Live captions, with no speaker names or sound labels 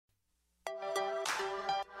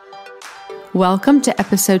Welcome to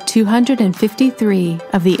episode 253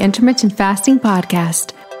 of the Intermittent Fasting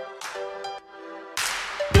Podcast.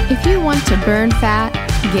 If you want to burn fat,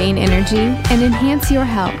 gain energy, and enhance your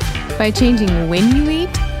health by changing when you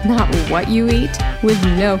eat, not what you eat, with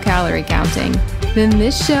no calorie counting, then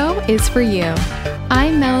this show is for you.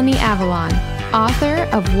 I'm Melanie Avalon, author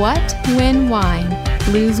of What, When, Wine,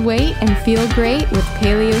 Lose Weight and Feel Great with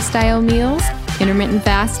Paleo-Style Meals, Intermittent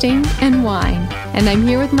Fasting, and Wine. And I'm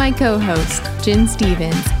here with my co-host, Jen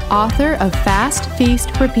Stevens, author of Fast, Feast,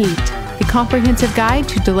 Repeat, the comprehensive guide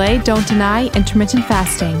to delay, don't deny intermittent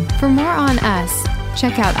fasting. For more on us,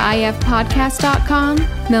 check out ifpodcast.com,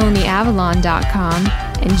 melanieavalon.com,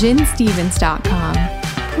 and jenstevens.com.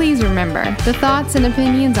 Please remember, the thoughts and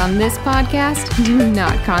opinions on this podcast do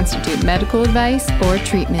not constitute medical advice or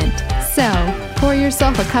treatment. So, pour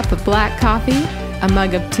yourself a cup of black coffee, a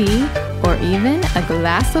mug of tea, or even a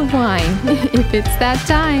glass of wine if it's that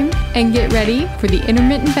time, and get ready for the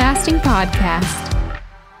Intermittent Fasting Podcast.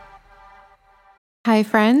 Hi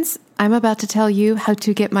friends, I'm about to tell you how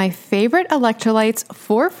to get my favorite electrolytes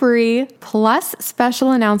for free, plus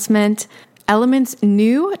special announcement, Element's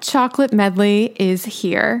new chocolate medley is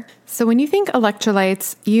here. So when you think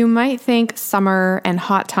electrolytes, you might think summer and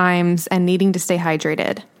hot times and needing to stay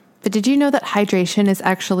hydrated. But did you know that hydration is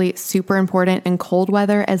actually super important in cold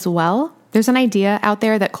weather as well? There's an idea out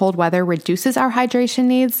there that cold weather reduces our hydration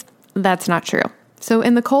needs. That's not true. So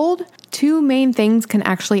in the cold, two main things can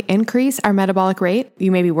actually increase our metabolic rate.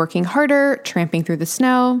 You may be working harder, tramping through the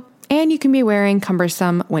snow, and you can be wearing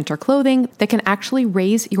cumbersome winter clothing that can actually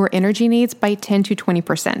raise your energy needs by 10 to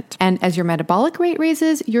 20%. And as your metabolic rate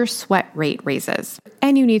raises, your sweat rate raises.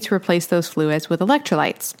 And you need to replace those fluids with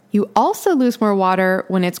electrolytes. You also lose more water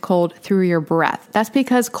when it's cold through your breath. That's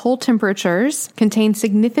because cold temperatures contain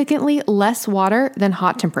significantly less water than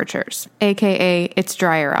hot temperatures, aka it's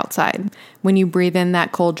drier outside. When you breathe in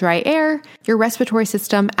that cold, dry air, your respiratory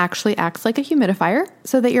system actually acts like a humidifier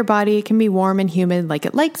so that your body can be warm and humid like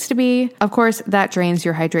it likes to be. Of course, that drains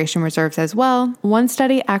your hydration reserves as well. One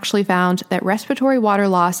study actually found that respiratory water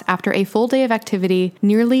loss after a full day of activity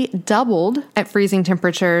nearly doubled at freezing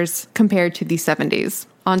temperatures compared to the 70s.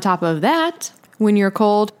 On top of that, when you're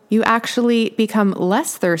cold, you actually become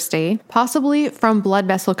less thirsty, possibly from blood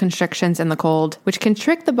vessel constrictions in the cold, which can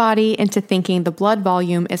trick the body into thinking the blood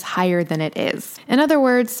volume is higher than it is. In other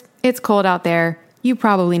words, it's cold out there. You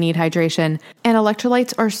probably need hydration. And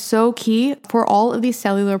electrolytes are so key for all of these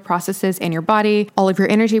cellular processes in your body, all of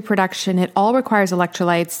your energy production. It all requires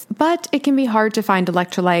electrolytes, but it can be hard to find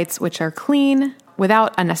electrolytes which are clean,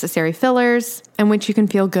 without unnecessary fillers, and which you can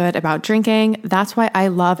feel good about drinking. That's why I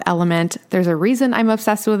love Element. There's a reason I'm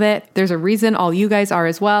obsessed with it. There's a reason all you guys are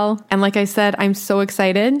as well. And like I said, I'm so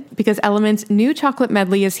excited because Element's new chocolate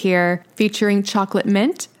medley is here, featuring chocolate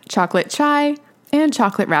mint, chocolate chai, and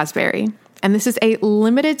chocolate raspberry. And this is a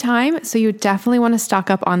limited time, so you definitely want to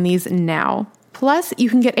stock up on these now. Plus, you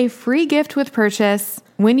can get a free gift with purchase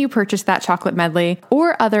when you purchase that chocolate medley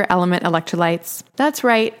or other Element electrolytes. That's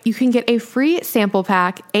right, you can get a free sample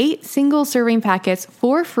pack, 8 single serving packets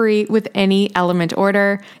for free with any Element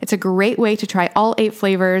order. It's a great way to try all 8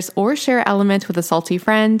 flavors or share Element with a salty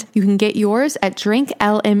friend. You can get yours at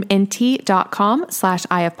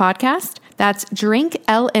drinklmnt.com/ifpodcast. That's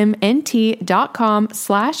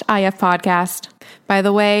drinklmnt.com/ifpodcast. By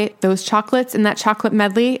the way, those chocolates in that chocolate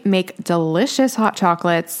medley make delicious hot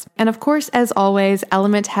chocolates. And of course, as always,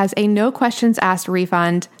 Element has a no questions asked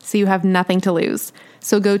refund, so you have nothing to lose.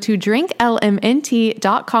 So go to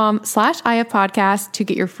drinklmnt.com/ifpodcast to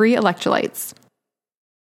get your free electrolytes.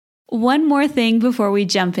 One more thing before we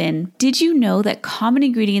jump in. Did you know that common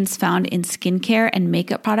ingredients found in skincare and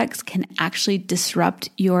makeup products can actually disrupt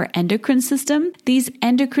your endocrine system? These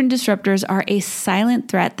endocrine disruptors are a silent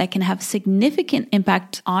threat that can have significant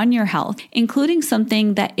impact on your health, including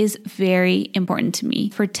something that is very important to me,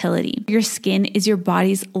 fertility. Your skin is your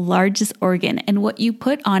body's largest organ, and what you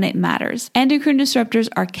put on it matters. Endocrine disruptors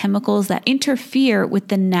are chemicals that interfere with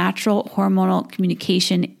the natural hormonal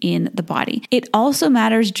communication in the body. It also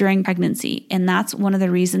matters during pregnancy, and that's one of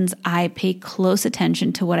the reasons I pay close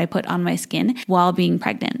attention to what I put on my skin while being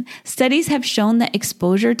pregnant. Studies have shown that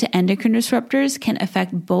exposure to endocrine disruptors can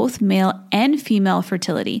affect both male and female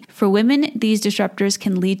fertility. For women, these disruptors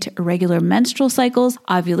can lead to irregular menstrual cycles,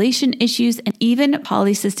 ovulation issues, and even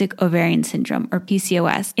polycystic ovarian syndrome, or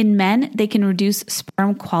PCOS. In men, they can reduce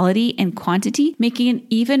sperm quality and quantity, making it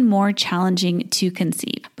even more challenging to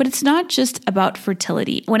conceive. But it's not just about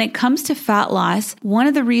fertility. When it comes to fat loss, one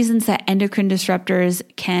of the reasons that endocrine disruptors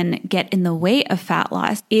can get in the way of fat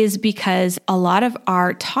loss is because a lot of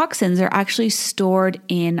our toxins are actually stored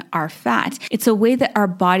in our fat. It's a way that our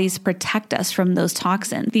bodies protect us from those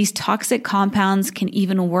toxins. These toxic compounds can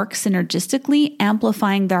even work synergistically,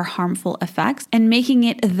 amplifying their harmful effects and making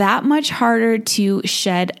it that much harder to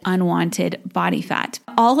shed unwanted body fat.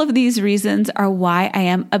 All of these reasons are why I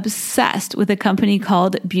am obsessed with a company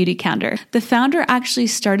called Beauty Counter. The founder actually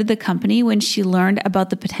started the company when she learned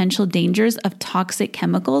about the potential dangers of toxic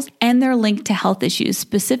chemicals and their link to health issues,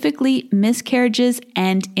 specifically miscarriages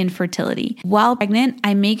and infertility. While pregnant,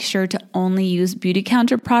 I make sure to only use Beauty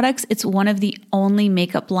Counter products. It's one of the only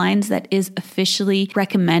makeup lines that is officially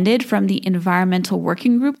recommended from the Environmental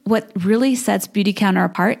Working Group. What really sets Beauty Counter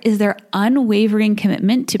apart is their unwavering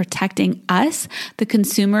commitment to protecting us, the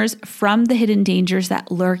consumers, from the hidden dangers that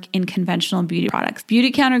lurk in conventional beauty products. Beauty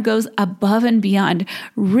Counter goes above and beyond,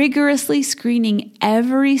 rigorously screening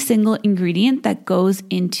every single ingredient that goes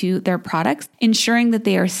into their products, ensuring that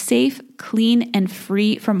they are safe, clean, and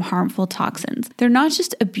free from harmful toxins. They're not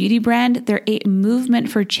just a beauty brand, they're a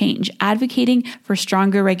movement for change, advocating for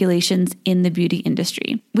stronger regulations in the beauty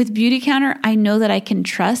industry. With Beauty Counter, I know that I can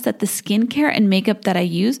trust that the skincare and makeup that I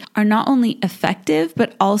use are not only effective,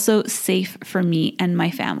 but also safe for me and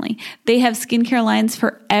my family. They have skincare lines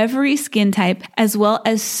for every skin type, as well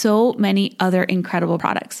as so many other incredible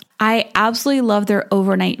products. I absolutely love their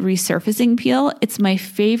overnight resurfacing peel. It's my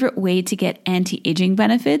favorite way to get anti-aging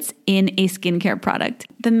benefits in a skincare product.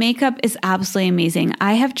 The makeup is absolutely amazing.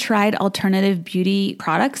 I have tried alternative beauty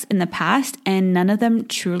products in the past and none of them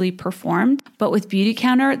truly performed. But with Beauty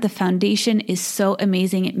Counter, the foundation is so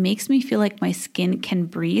amazing. It makes me feel like my skin can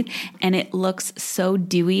breathe and it looks so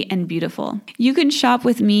dewy and beautiful. You can shop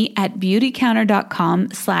with me at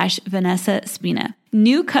beautycounter.com/Vanessa Spina.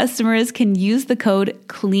 New customers can use the code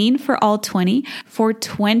CLEANFORALL20 for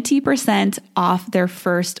 20% off their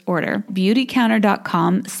first order.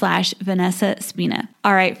 Beautycounter.com/Vanessa Spina.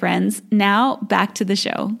 All right, friends, now back to the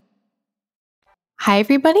show. Hi,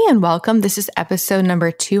 everybody, and welcome. This is episode number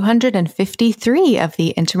 253 of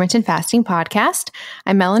the Intermittent Fasting Podcast.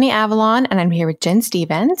 I'm Melanie Avalon, and I'm here with Jen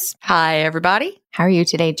Stevens. Hi, everybody. How are you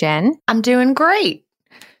today, Jen? I'm doing great.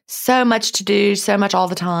 So much to do, so much all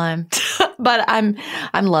the time, but I'm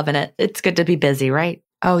loving it. It's good to be busy, right?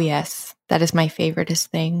 Oh, yes. That is my favoriteest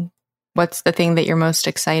thing. What's the thing that you're most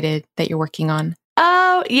excited that you're working on?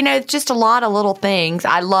 Oh, just a lot of little things.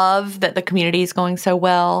 I love that the community is going so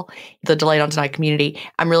well. The Delayed on Tonight community.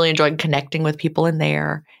 I'm really enjoying connecting with people in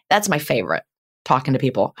there. That's my favorite, talking to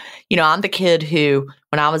people. I'm the kid who,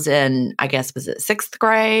 when I was in, I guess, was it 6th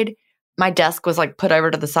grade? My desk was like put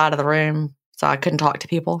over to the side of the room. So I couldn't talk to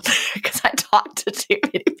people because I talked to too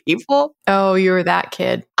many people. Oh, you were that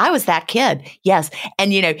kid. I was that kid. Yes.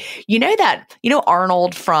 And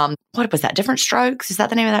Arnold from, what was that? Different Strokes? Is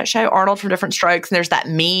that the name of that show? Arnold from Different Strokes. And there's that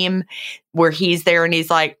meme where he's there and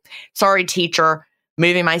he's like, sorry, teacher,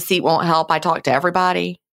 moving my seat won't help. I talk to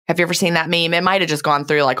everybody. Have you ever seen that meme? It might've just gone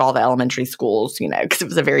through like all the elementary schools, because it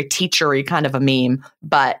was a very teachery kind of a meme,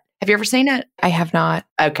 but have you ever seen it? I have not.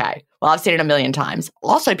 Okay. Well, I've seen it a million times.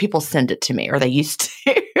 Also, people send it to me, or they used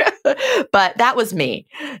to. But that was me.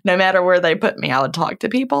 No matter where they put me, I would talk to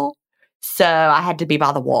people. So I had to be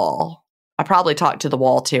by the wall. I probably talked to the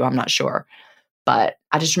wall too. I'm not sure. But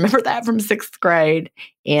I just remember that from 6th grade.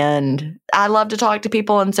 And I love to talk to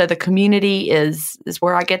people. And so the community is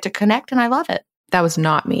where I get to connect, and I love it. That was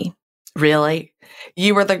not me. Really?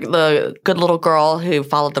 You were the good little girl who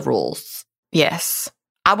followed the rules. Yes.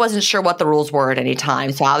 I wasn't sure what the rules were at any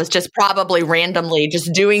time. So I was just probably randomly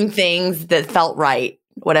just doing things that felt right,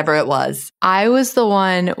 whatever it was. I was the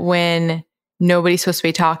one when nobody's supposed to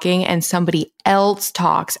be talking and somebody else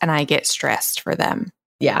talks and I get stressed for them.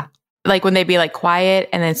 Yeah. Like when they'd be like quiet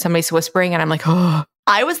and then somebody's whispering and I'm like, oh.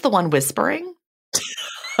 I was the one whispering.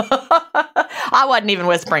 I wasn't even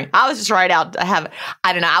whispering. I was just right out to have,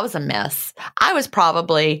 I don't know. I was a mess. I was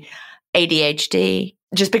probably ADHD.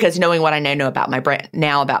 Just because knowing what I know about my brain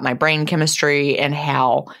now, about my brain chemistry and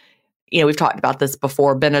how, we've talked about this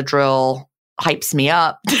before, Benadryl hypes me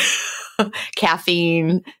up,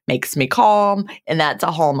 caffeine makes me calm, and that's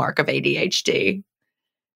a hallmark of ADHD.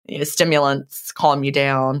 Stimulants calm you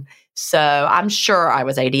down. So I'm sure I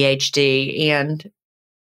was ADHD. And,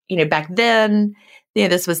 back then,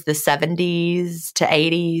 this was the 70s to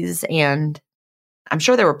 80s, and I'm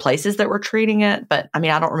sure there were places that were treating it, but I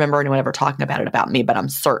don't remember anyone ever talking about it about me, but I'm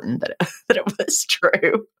certain that it was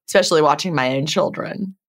true, especially watching my own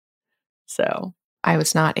children. So I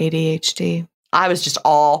was not ADHD. I was just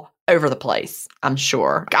all over the place, I'm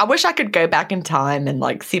sure. I wish I could go back in time and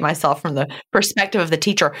like see myself from the perspective of the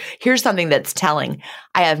teacher. Here's something that's telling.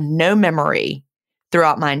 I have no memory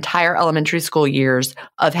throughout my entire elementary school years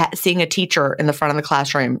of seeing a teacher in the front of the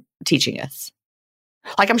classroom teaching us.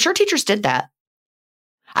 Like, I'm sure teachers did that.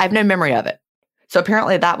 I have no memory of it. So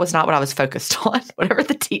apparently that was not what I was focused on, whatever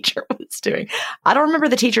the teacher was doing. I don't remember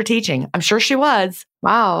the teacher teaching. I'm sure she was.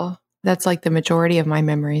 Wow. That's like the majority of my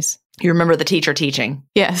memories. You remember the teacher teaching?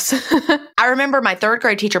 Yes. I remember my third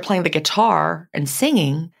grade teacher playing the guitar and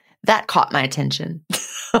singing. That caught my attention.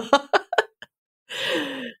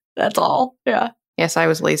 That's all. Yeah. Yes, I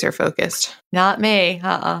was laser focused. Not me.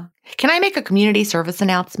 Can I make a community service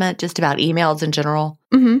announcement just about emails in general?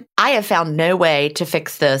 Mm-hmm. I have found no way to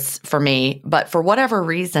fix this for me, but for whatever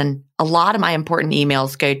reason, a lot of my important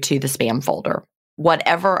emails go to the spam folder.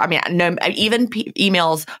 Whatever, I mean, no, even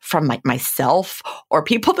emails from myself or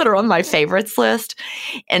people that are on my favorites list.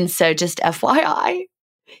 And so just FYI,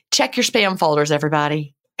 check your spam folders,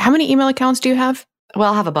 everybody. How many email accounts do you have?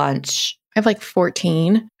 Well, I have a bunch. I have like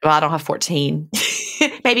 14. Well, I don't have 14,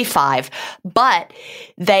 maybe 5, but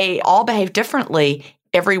they all behave differently.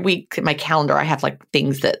 Every week in my calendar, I have like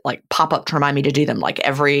things that like pop up to remind me to do them. Like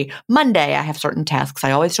every Monday, I have certain tasks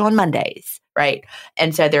I always do on Mondays, right?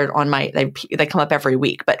 And so they're on they come up every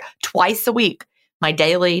week. But twice a week, my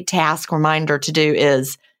daily task reminder to do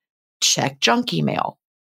is check junk email.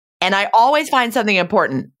 And I always find something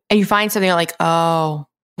important. And you find something like, oh,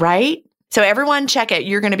 right? So everyone check it.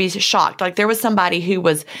 You're going to be shocked. Like there was somebody who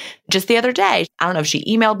was just the other day, I don't know if she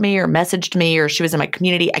emailed me or messaged me or she was in my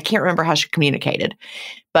community. I can't remember how she communicated.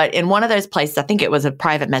 But in one of those places, I think it was a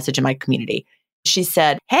private message in my community. She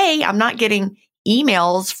said, hey, I'm not getting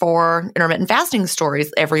emails for intermittent fasting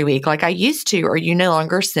stories every week like I used to. Are you no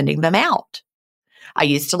longer sending them out? I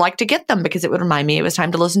used to like to get them because it would remind me it was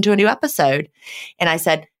time to listen to a new episode. And I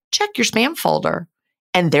said, check your spam folder.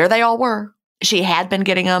 And there they all were. She had been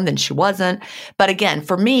getting them, then she wasn't. But again,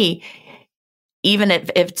 for me, even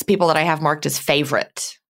if it's people that I have marked as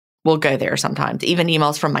favorite, will go there sometimes. Even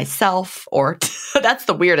emails from myself or that's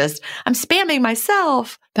the weirdest. I'm spamming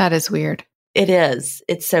myself. That is weird. It is.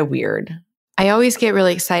 It's so weird. I always get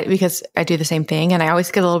really excited because I do the same thing. And I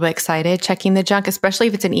always get a little bit excited checking the junk, especially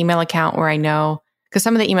if it's an email account where I know, because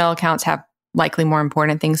some of the email accounts have likely more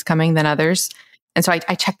important things coming than others. And so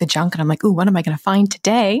I check the junk and I'm like, ooh, what am I going to find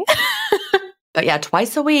today? But yeah,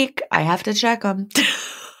 twice a week, I have to check them.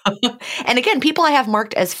 And again, people I have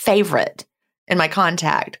marked as favorite in my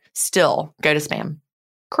contact still go to spam.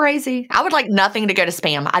 Crazy. I would like nothing to go to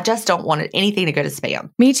spam. I just don't want anything to go to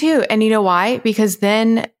spam. Me too. And you know why? Because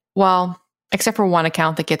then, well, except for one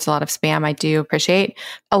account that gets a lot of spam, I do appreciate.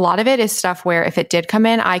 A lot of it is stuff where if it did come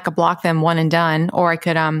in, I could block them one and done, or I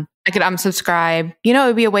could unsubscribe. You know, it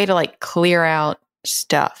would be a way to like clear out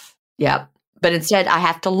stuff. Yeah. But instead, I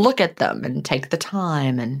have to look at them and take the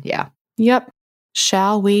time and yeah. Yep.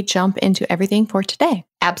 Shall we jump into everything for today?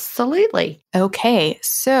 Absolutely. Okay.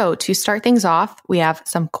 So to start things off, we have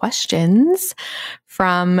some questions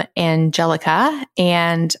from Angelica.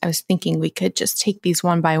 And I was thinking we could just take these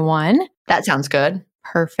one by one. That sounds good.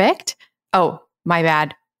 Perfect. Oh, my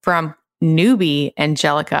bad. From newbie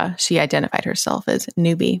Angelica. She identified herself as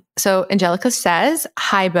newbie. So Angelica says,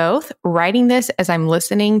 hi both. Writing this as I'm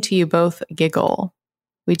listening to you both giggle.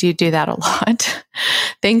 We do that a lot.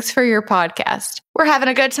 Thanks for your podcast. We're having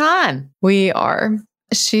a good time. We are.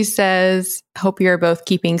 She says, hope you're both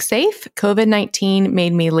keeping safe. COVID-19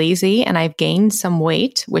 made me lazy and I've gained some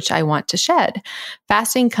weight, which I want to shed.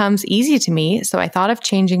 Fasting comes easy to me, so I thought of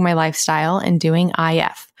changing my lifestyle and doing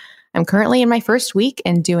IF. I'm currently in my first week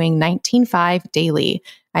and doing 19.5 daily.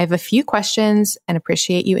 I have a few questions and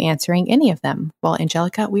appreciate you answering any of them. Well,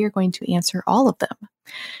 Angelica, we are going to answer all of them.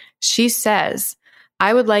 She says,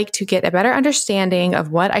 I would like to get a better understanding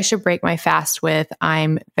of what I should break my fast with.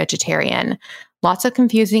 I'm vegetarian. Lots of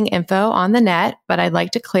confusing info on the net, but I'd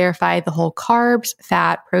like to clarify the whole carbs,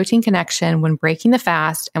 fat, protein connection when breaking the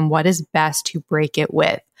fast and what is best to break it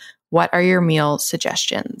with. What are your meal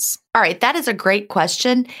suggestions? All right, that is a great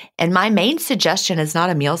question. And my main suggestion is not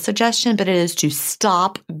a meal suggestion, but it is to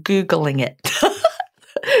stop Googling it.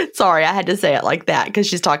 Sorry, I had to say it like that because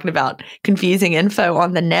she's talking about confusing info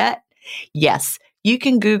on the net. Yes, you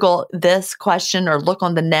can Google this question or look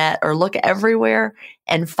on the net or look everywhere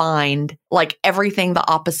and find like everything the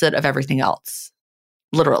opposite of everything else.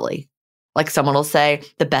 Literally. Like someone will say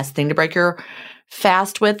the best thing to break your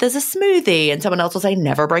fast with is a smoothie. And someone else will say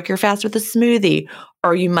never break your fast with a smoothie.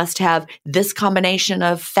 Or you must have this combination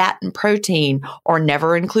of fat and protein or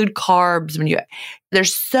never include carbs.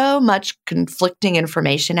 There's so much conflicting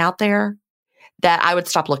information out there that I would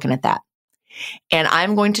stop looking at that. And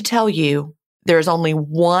I'm going to tell you, there's only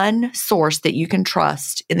one source that you can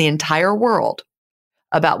trust in the entire world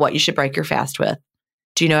about what you should break your fast with.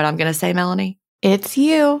 Do you know what I'm going to say, Melanie? It's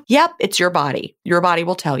you. Yep, it's your body. Your body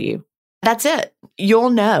will tell you. That's it.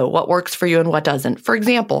 You'll know what works for you and what doesn't. For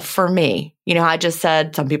example, for me, I just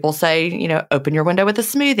said, some people say, open your window with a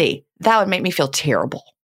smoothie. That would make me feel terrible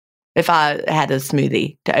if I had a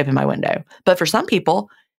smoothie to open my window. But for some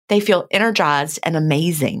people, they feel energized and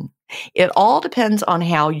amazing. It all depends on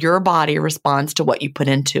how your body responds to what you put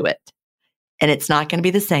into it. And it's not going to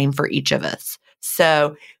be the same for each of us.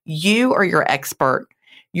 So you are your expert.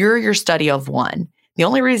 You're your study of one. The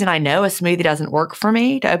only reason I know a smoothie doesn't work for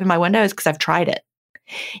me to open my window is because I've tried it.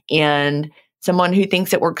 And someone who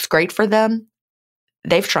thinks it works great for them,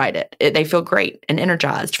 they've tried it. They feel great and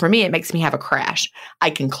energized. For me, it makes me have a crash. I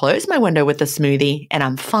can close my window with a smoothie and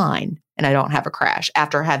I'm fine. And I don't have a crash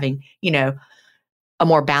after having, a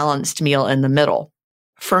more balanced meal in the middle.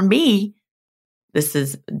 For me, this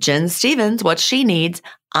is Jen Stevens, what she needs.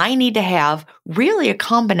 I need to have really a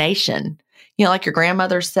combination. Like your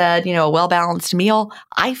grandmother said, a well-balanced meal.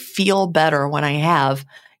 I feel better when I have,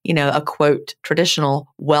 a quote, traditional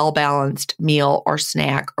well-balanced meal or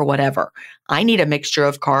snack or whatever. I need a mixture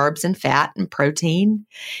of carbs and fat and protein.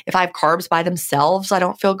 If I have carbs by themselves, I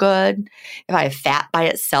don't feel good. If I have fat by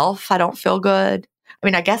itself, I don't feel good. I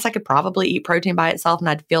mean, I guess I could probably eat protein by itself and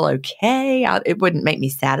I'd feel okay. It wouldn't make me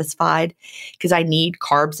satisfied because I need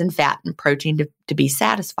carbs and fat and protein to be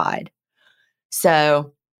satisfied.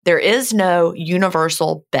 So there is no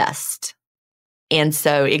universal best. And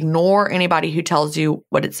so ignore anybody who tells you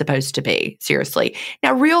what it's supposed to be. Seriously.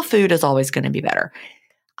 Now, real food is always going to be better.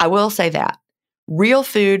 I will say that. Real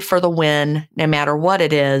food for the win, no matter what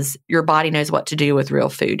it is, your body knows what to do with real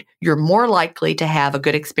food. You're more likely to have a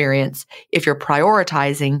good experience if you're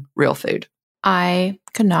prioritizing real food. I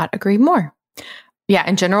could not agree more. Yeah,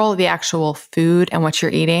 in general, the actual food and what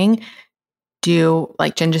you're eating,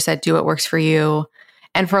 like Jen just said, do what works for you.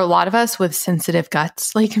 And for a lot of us with sensitive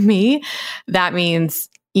guts like me, that means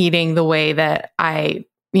eating the way that I,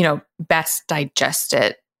 best digest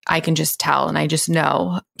it. I can just tell and I just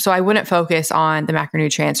know. So I wouldn't focus on the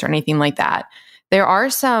macronutrients or anything like that. There are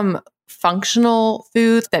some functional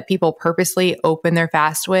foods that people purposely open their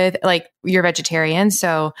fast with, like you're vegetarian,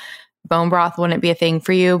 so bone broth wouldn't be a thing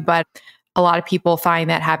for you, but a lot of people find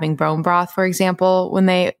that having bone broth, for example, when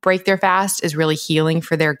they break their fast is really healing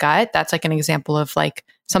for their gut. That's like an example of like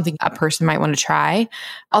something a person might want to try.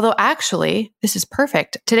 Although actually, this is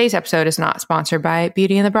perfect. Today's episode is not sponsored by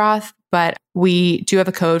Beauty in the Broth, but we do have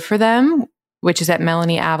a code for them, which is at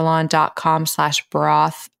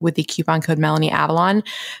melanieavalon.com/broth with the coupon code MelanieAvalon.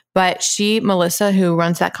 But Melissa, who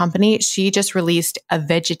runs that company, she just released a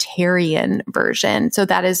vegetarian version. So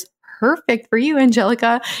that is perfect for you,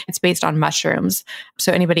 Angelica. It's based on mushrooms.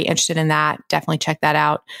 So anybody interested in that, definitely check that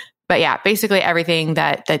out. But yeah, basically everything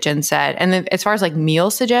that Jen said. And then as far as like meal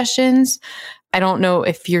suggestions, I don't know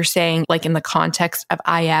if you're saying like in the context of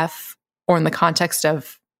IF or in the context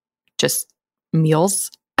of just meals.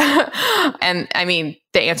 And I mean,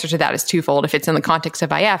 the answer to that is twofold. If it's in the context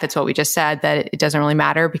of IF, it's what we just said, that it doesn't really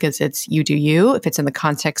matter because it's you do you. If it's in the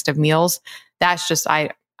context of meals, that's just, I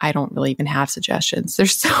don't really even have suggestions.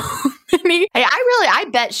 There's so many. Hey, I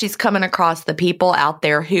bet she's coming across the people out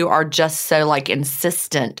there who are just so like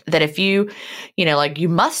insistent that if you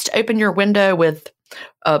must open your window with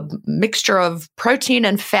a mixture of protein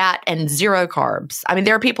and fat and zero carbs. I mean,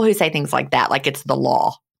 there are people who say things like that, like it's the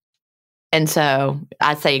law. And so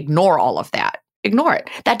I say, ignore all of that. Ignore it.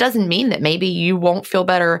 That doesn't mean that maybe you won't feel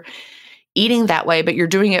better eating that way, but you're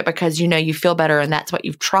doing it because you feel better and that's what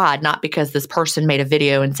you've tried, not because this person made a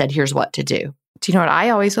video and said, here's what to do. Do you know what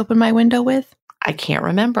I always open my window with? I can't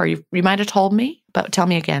remember. You might have told me, but tell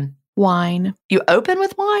me again. Wine. You open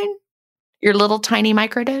with wine? Your little tiny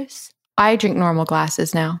microdose? I drink normal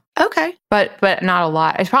glasses now. Okay. But not a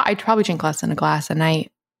lot. I'd probably drink less than a glass a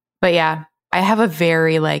night. But yeah, I have a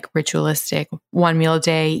very like ritualistic 1 meal a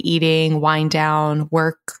day eating, wind down,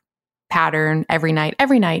 work pattern every night.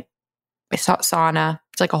 It's sauna.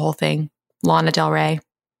 It's like a whole thing. Lana Del Rey.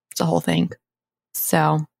 It's a whole thing.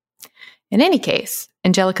 So in any case,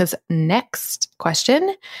 Angelica's next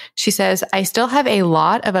question, she says, I still have a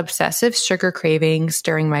lot of obsessive sugar cravings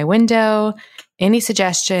during my window. Any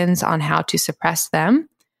suggestions on how to suppress them?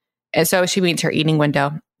 And so she means her eating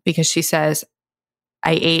window because she says,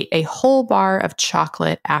 I ate a whole bar of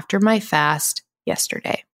chocolate after my fast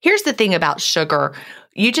yesterday. Here's the thing about sugar.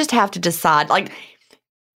 You just have to decide,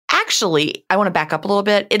 actually, I want to back up a little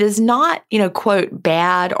bit. It is not, quote,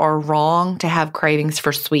 bad or wrong to have cravings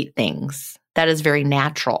for sweet things. That is very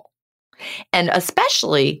natural. And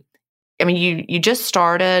especially I mean, you just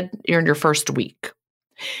started, you're in your first week.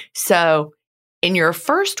 So in your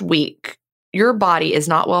first week, your body is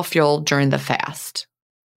not well fueled during the fast.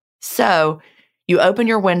 So you open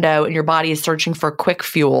your window and your body is searching for quick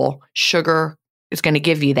fuel. Sugar is going to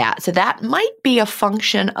give you that. So that might be a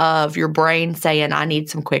function of your brain saying, I need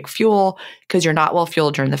some quick fuel because you're not well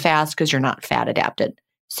fueled during the fast because you're not fat adapted.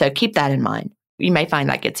 So keep that in mind. You may find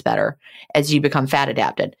that gets better as you become fat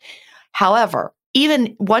adapted. However,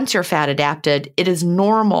 even once you're fat adapted, it is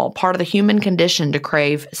normal, part of the human condition to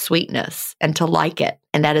crave sweetness and to like it.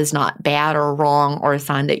 And that is not bad or wrong or a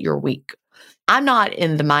sign that you're weak. I'm not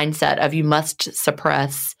in the mindset of you must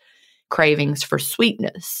suppress cravings for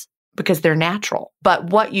sweetness because they're natural. But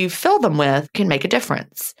what you fill them with can make a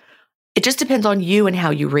difference. It just depends on you and how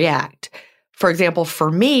you react. For example,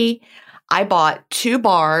 for me, I bought 2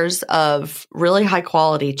 bars of really high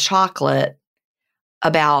quality chocolate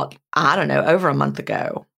about, I don't know, over a month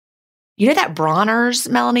ago. You know that Bronner's,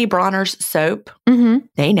 Melanie, Bronner's soap? Mm-hmm.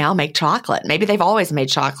 They now make chocolate. Maybe they've always made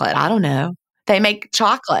chocolate. I don't know. They make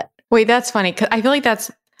chocolate. Wait, that's funny. 'Cause I feel like that's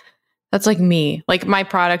like me. Like my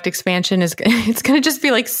product expansion is, it's going to just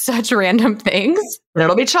be like such random things. And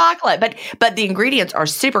it'll be chocolate. But the ingredients are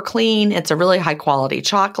super clean. It's a really high quality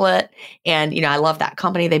chocolate. And, I love that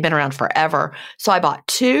company. They've been around forever. So I bought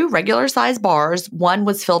 2 regular size bars. One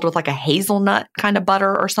was filled with like a hazelnut kind of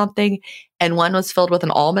butter or something. And one was filled with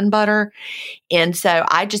an almond butter. And so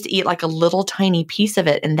I just eat like a little tiny piece of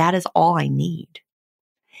it. And that is all I need.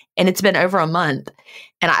 And it's been over a month.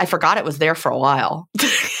 And I forgot it was there for a while.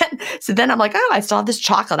 So then I'm like, oh, I still have this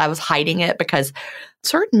chocolate. I was hiding it because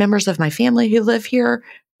certain members of my family who live here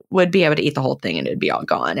would be able to eat the whole thing and it'd be all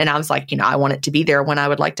gone. And I was like, I want it to be there when I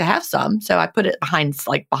would like to have some. So I put it behind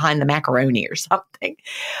the macaroni or something.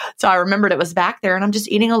 So I remembered it was back there and I'm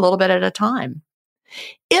just eating a little bit at a time.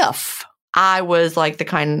 If I was like the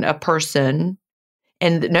kind of person,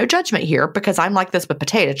 and no judgment here because I'm like this with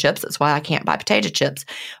potato chips. That's why I can't buy potato chips.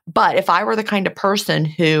 But if I were the kind of person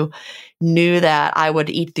who knew that I would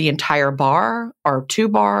eat the entire bar or 2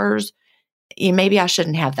 bars, maybe I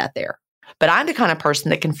shouldn't have that there. But I'm the kind of person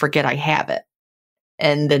that can forget I have it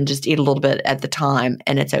and then just eat a little bit at the time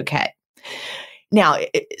and it's okay. Now,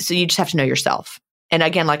 so you just have to know yourself. And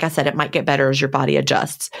again, like I said, it might get better as your body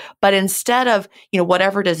adjusts. But instead of,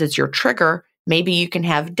 whatever it is your trigger, maybe you can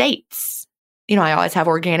have dates. I always have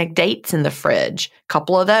organic dates in the fridge. A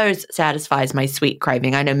couple of those satisfies my sweet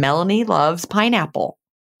craving. I know Melanie loves pineapple.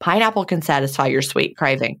 Pineapple can satisfy your sweet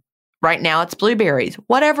craving. Right now it's blueberries,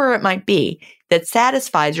 whatever it might be that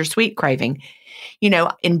satisfies your sweet craving.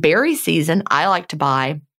 In berry season, I like to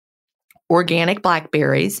buy organic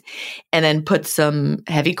blackberries and then put some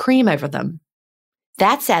heavy cream over them.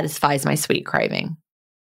 That satisfies my sweet craving.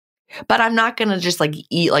 But I'm not going to just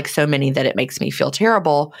eat so many that it makes me feel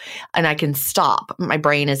terrible and I can stop. My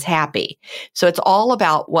brain is happy. So it's all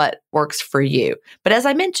about what works for you. But as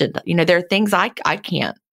I mentioned, there are things I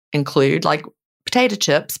can't include like potato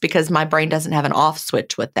chips because my brain doesn't have an off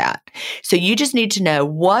switch with that. So you just need to know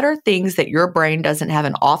what are things that your brain doesn't have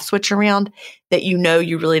an off switch around that you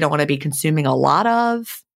really don't want to be consuming a lot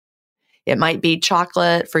of. It might be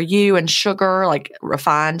chocolate for you and sugar, like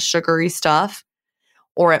refined sugary stuff.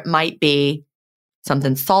 Or it might be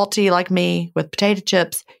something salty like me with potato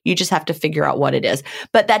chips. You just have to figure out what it is.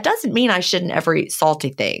 But that doesn't mean I shouldn't ever eat salty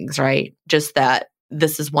things, right? Just that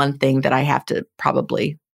this is one thing that I have to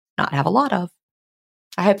probably not have a lot of.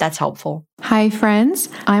 I hope that's helpful. Hi, friends.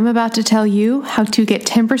 I'm about to tell you how to get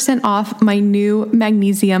 10% off my new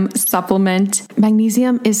magnesium supplement.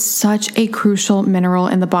 Magnesium is such a crucial mineral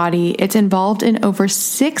in the body. It's involved in over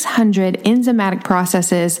 600 enzymatic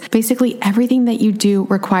processes. Basically, everything that you do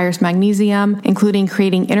requires magnesium, including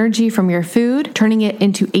creating energy from your food, turning it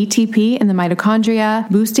into ATP in the mitochondria,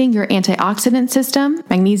 boosting your antioxidant system.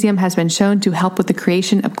 Magnesium has been shown to help with the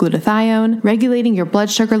creation of glutathione, regulating your blood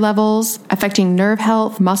sugar levels, affecting nerve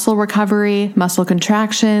health, muscle recovery, muscle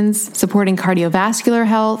contractions, supporting cardiovascular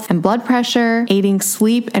health and blood pressure, aiding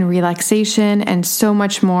sleep and relaxation, and so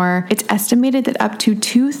much more. It's estimated that up to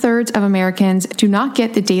 2/3 of Americans do not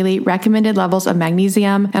get the daily recommended levels of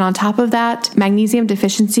magnesium. And on top of that, magnesium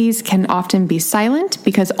deficiencies can often be silent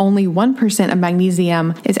because only 1% of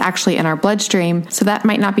magnesium is actually in our bloodstream. So that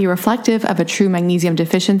might not be reflective of a true magnesium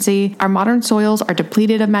deficiency. Our modern soils are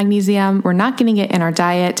depleted of magnesium. We're not getting it in our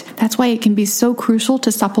diet. That's why it can be so crucial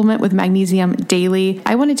essential to supplement with magnesium daily.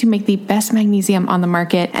 I wanted to make the best magnesium on the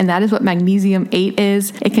market, and that is what Magnesium 8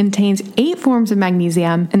 is. It contains 8 forms of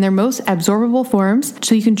magnesium in their most absorbable forms,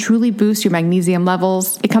 so you can truly boost your magnesium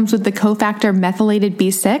levels. It comes with the cofactor methylated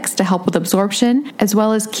B6 to help with absorption, as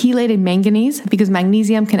well as chelated manganese, because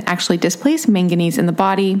magnesium can actually displace manganese in the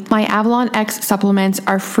body. My Avalon X supplements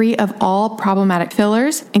are free of all problematic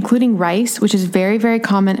fillers, including rice, which is very, very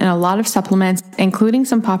common in a lot of supplements, including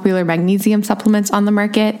some popular magnesium supplements on the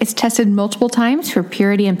market. It's tested multiple times for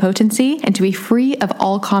purity and potency, and to be free of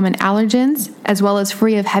all common allergens, as well as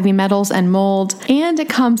free of heavy metals and mold. And it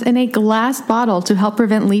comes in a glass bottle to help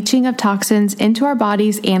prevent leaching of toxins into our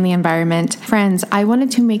bodies and the environment. Friends, I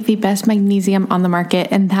wanted to make the best magnesium on the market,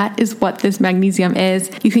 and that is what this magnesium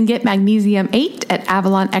is. You can get Magnesium 8 at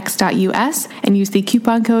avalonx.us and use the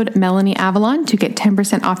coupon code MelanieAvalon to get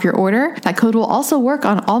 10% off your order. That code will also work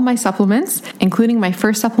on all my supplements, including my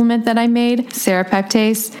first supplement that I made,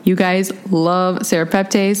 Serapeptase. You guys love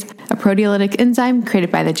Serapeptase, a proteolytic enzyme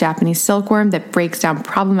created by the Japanese silkworm that breaks down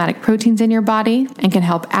problematic proteins in your body and can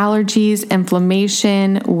help allergies,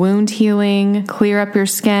 inflammation, wound healing, clear up your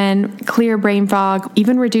skin, clear brain fog,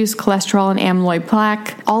 even reduce cholesterol and amyloid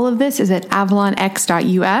plaque. All of this is at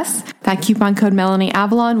avalonx.us. That coupon code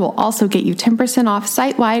MelanieAvalon will also get you 10% off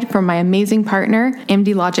site-wide from my amazing partner,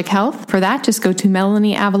 MD Logic Health. For that, just go to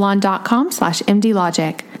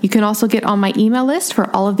melanieavalon.com/mdlogic. You can also get on my email list for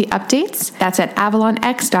all of the updates. That's at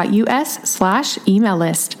avalonx.us/email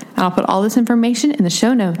list. And I'll put all this information in the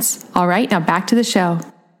show notes. All right, now back to the show.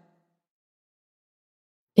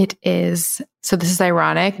 It is. So this is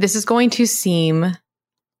ironic. This is going to seem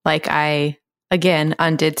like I, again,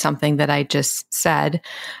 undid something that I just said.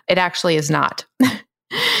 It actually is not.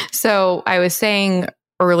 So I was saying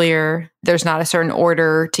earlier, there's not a certain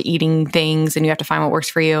order to eating things and you have to find what works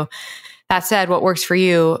for you. That said, what works for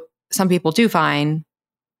you, some people do find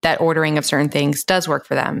that ordering of certain things does work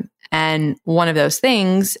for them. And one of those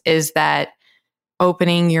things is that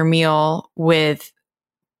opening your meal with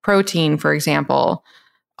protein, for example,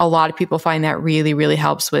 a lot of people find that really, really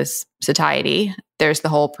helps with satiety. There's the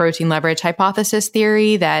whole protein leverage hypothesis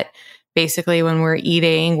theory that basically when we're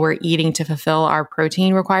eating to fulfill our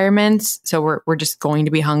protein requirements. So we're just going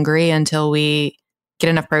to be hungry until we get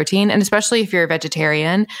enough protein. And especially if you're a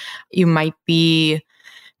vegetarian, you might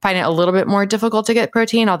find it a little bit more difficult to get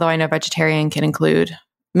protein, although I know vegetarian can include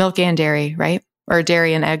milk and dairy, right? Or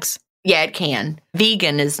dairy and eggs. Yeah, it can.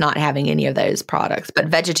 Vegan is not having any of those products, but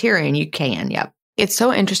vegetarian, you can. Yep. It's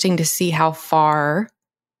so interesting to see how far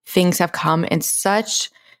things have come in such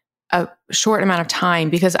a short amount of time,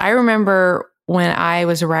 because I remember when I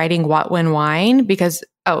was writing What When Wine, because,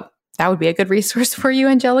 that would be a good resource for you,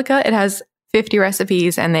 Angelica. It has 50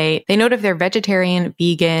 recipes and they note if they're vegetarian,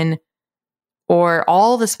 vegan, or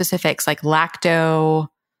all the specifics like lacto,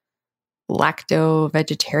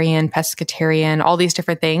 vegetarian, pescatarian, all these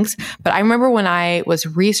different things. But I remember when I was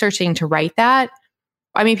researching to write that,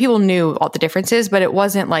 I mean, people knew all the differences, but it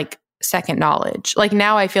wasn't like second knowledge. Like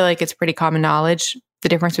now I feel like it's pretty common knowledge, the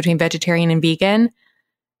difference between vegetarian and vegan.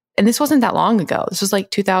 And this wasn't that long ago. This was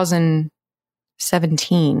like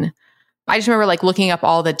 2017. I just remember like looking up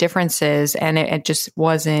all the differences and it just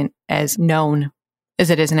wasn't as known as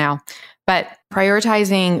it is now. But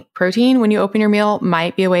prioritizing protein when you open your meal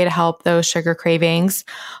might be a way to help those sugar cravings.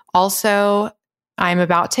 Also, I'm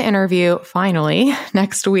about to interview, finally,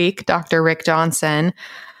 next week, Dr. Rick Johnson.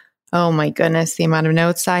 Oh my goodness, the amount of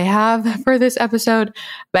notes I have for this episode.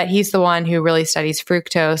 But he's the one who really studies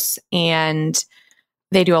fructose, and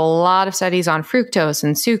they do a lot of studies on fructose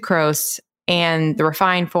and sucrose and the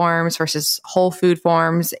refined forms versus whole food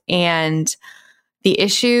forms and the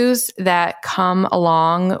issues that come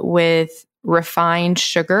along with refined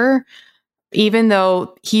sugar. Even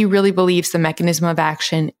though he really believes the mechanism of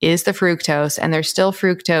action is the fructose, and there's still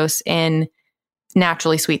fructose in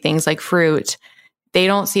naturally sweet things like fruit, they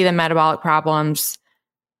don't see the metabolic problems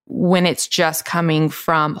when it's just coming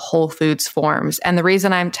from whole foods forms. And the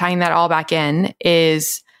reason I'm tying that all back in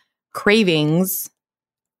is cravings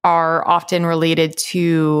are often related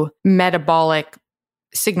to metabolic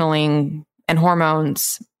signaling and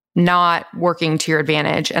hormones not working to your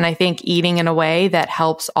advantage. And I think eating in a way that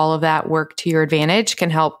helps all of that work to your advantage can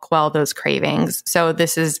help quell those cravings. So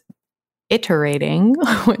this is iterating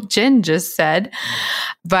what Jen just said.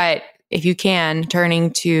 But if you can,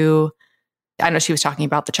 turning to, I know she was talking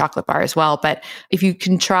about the chocolate bar as well, but if you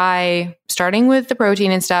can try starting with the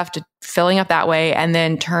protein and stuff to filling up that way and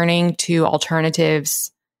then turning to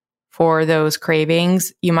alternatives for those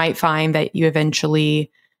cravings, you might find that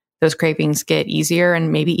those cravings get easier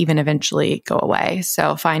and maybe even eventually go away.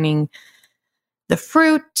 So finding the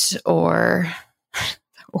fruit or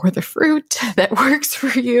or the fruit that works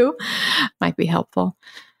for you might be helpful.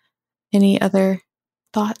 Any other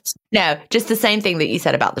thoughts? No, just the same thing that you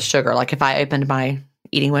said about the sugar. Like if I opened my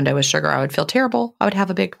eating window with sugar, I would feel terrible. I would have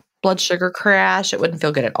a big blood sugar crash. It wouldn't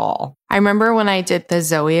feel good at all. I remember when I did the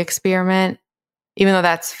Zoe experiment, even though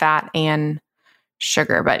that's fat and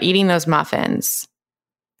sugar, but eating those muffins,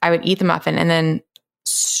 I would eat the muffin and then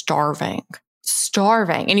starving.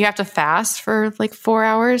 And you have to fast for like 4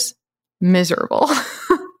 hours. Miserable.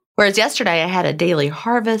 Whereas yesterday I had a daily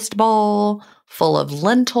harvest bowl full of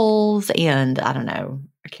lentils and I don't know,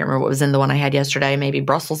 I can't remember what was in the one I had yesterday, maybe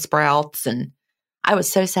Brussels sprouts. And I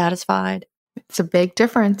was so satisfied. It's a big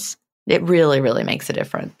difference. It really, really makes a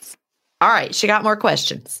difference. All right. She got more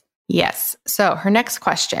questions. Yes. So her next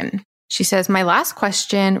question, she says, my last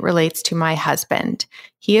question relates to my husband.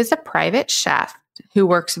 He is a private chef who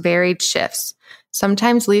works varied shifts,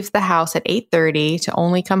 sometimes leaves the house at 8:30 to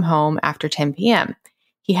only come home after 10 p.m.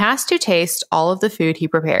 He has to taste all of the food he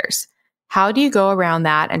prepares. How do you go around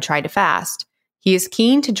that and try to fast? He is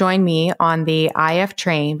keen to join me on the IF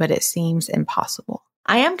train, but it seems impossible.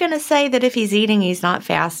 I am going to say that if he's eating, he's not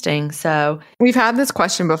fasting. So we've had this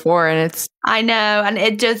question before and I know. And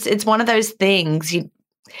it's one of those things.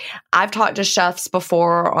 I've talked to chefs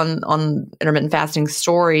before on intermittent fasting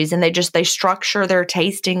stories, and they structure their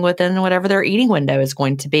tasting within whatever their eating window is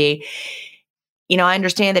going to be. I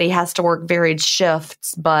understand that he has to work varied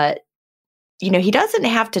shifts, but he doesn't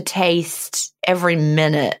have to taste every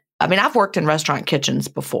minute. I mean, I've worked in restaurant kitchens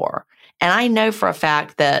before, and I know for a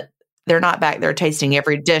fact that they're not back there tasting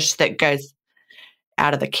every dish that goes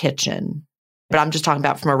out of the kitchen. But I'm just talking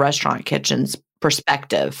about from a restaurant kitchen's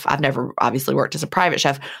perspective. I've never obviously worked as a private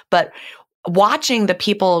chef, but watching the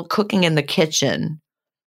people cooking in the kitchen,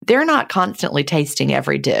 they're not constantly tasting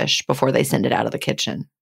every dish before they send it out of the kitchen.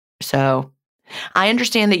 So I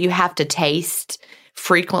understand that you have to taste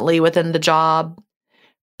frequently within the job,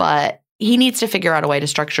 but he needs to figure out a way to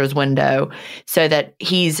structure his window so that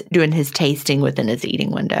he's doing his tasting within his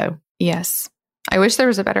eating window. Yes. I wish there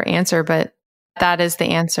was a better answer, but that is the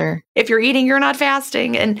answer. If you're eating, you're not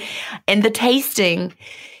fasting. And the tasting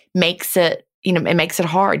makes it, it makes it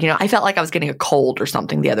hard. I felt like I was getting a cold or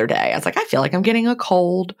something the other day. I was like, I feel like I'm getting a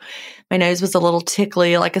cold. My nose was a little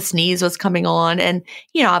tickly, like a sneeze was coming on. And,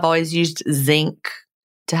 I've always used zinc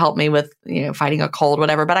to help me with, fighting a cold,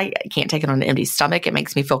 whatever, but I can't take it on an empty stomach. It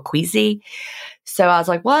makes me feel queasy. So I was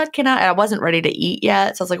like, I wasn't ready to eat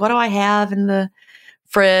yet. So I was like, what do I have in the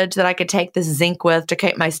fridge that I could take this zinc with to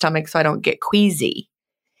coat my stomach so I don't get queasy?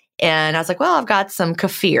 And I was like, well, I've got some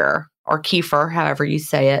kefir or kefir, however you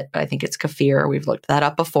say it, but I think it's kefir. We've looked that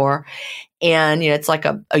up before. And, it's like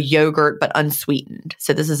a yogurt, but unsweetened.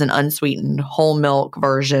 So this is an unsweetened whole milk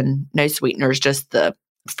version, no sweeteners, just the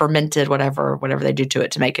fermented whatever they do to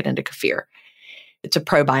it to make it into kefir. It's a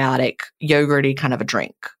probiotic, yogurty kind of a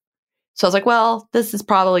drink. So I was like, well, this is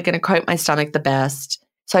probably going to coat my stomach the best.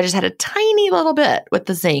 So I just had a tiny little bit with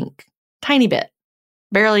the zinc, tiny bit,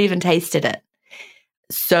 barely even tasted it.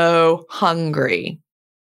 So hungry.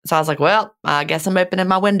 So I was like, well, I guess I'm opening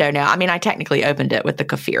my window now. I mean, I technically opened it with the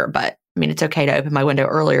kefir, but I mean, it's okay to open my window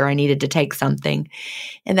earlier. I needed to take something.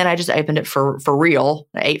 And then I just opened it for real.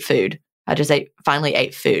 I ate food. Finally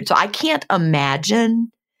ate food. So I can't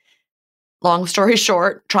imagine, long story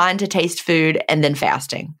short, trying to taste food and then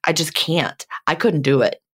fasting. I just can't. I couldn't do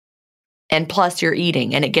it. And plus you're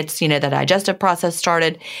eating and it gets, the digestive process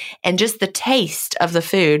started, and just the taste of the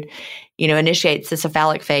food, initiates the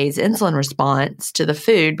cephalic phase insulin response to the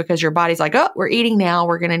food because your body's like, oh, we're eating now.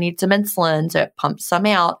 We're going to need some insulin. So it pumps some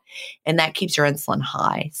out and that keeps your insulin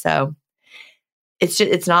high. So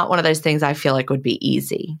it's not one of those things I feel like would be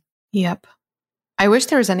easy. Yep. I wish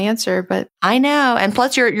there was an answer, but I know. And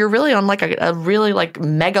plus you're really on like a really like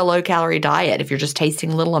mega low calorie diet if you're just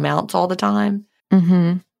tasting little amounts all the time.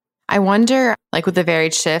 Mm-hmm. I wonder, like with the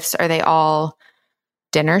varied shifts, are they all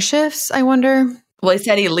dinner shifts? I wonder. Well, he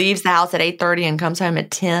said he leaves the house at 8:30 and comes home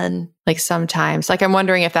at 10. Like sometimes, like I'm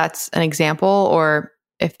wondering if that's an example or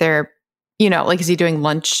if they're, like is he doing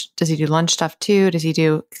lunch? Does he do lunch stuff too?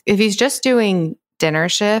 If he's just doing dinner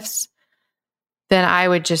shifts, then I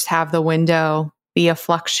would just have the window be a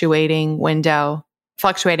fluctuating window.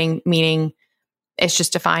 Fluctuating meaning it's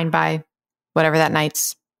just defined by whatever that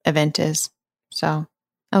night's event is. So,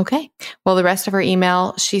 okay. Well, the rest of her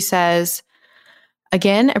email, she says,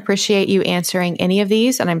 again, appreciate you answering any of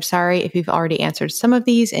these. And I'm sorry if you've already answered some of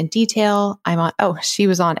these in detail. She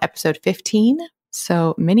was on episode 15.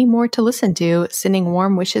 So many more to listen to. Sending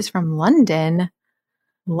warm wishes from London.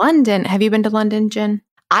 London. Have you been to London, Jen?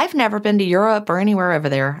 I've never been to Europe or anywhere over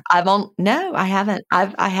there. No, I haven't.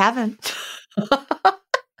 I haven't.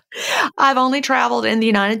 I've only traveled in the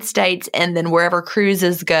United States and then wherever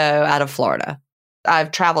cruises go out of Florida.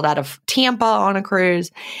 I've traveled out of Tampa on a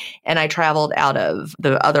cruise, and I traveled out of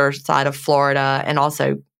the other side of Florida and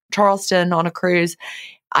also Charleston on a cruise.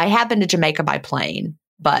 I have been to Jamaica by plane,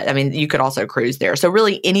 but I mean, you could also cruise there. So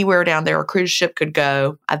really anywhere down there a cruise ship could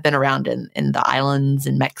go. I've been around in the islands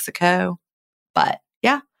in Mexico, but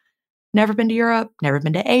yeah, never been to Europe, never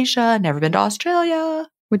been to Asia, never been to Australia.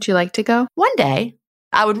 Would you like to go? One day.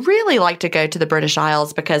 I would really like to go to the British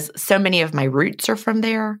Isles because so many of my roots are from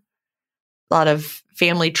there. A lot of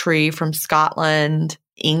family tree from Scotland,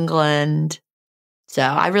 England. So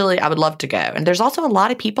I would love to go. And there's also a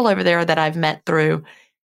lot of people over there that I've met through,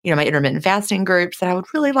 my intermittent fasting groups that I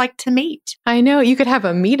would really like to meet. I know. You could have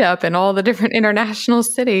a meetup in all the different international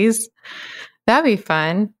cities. That'd be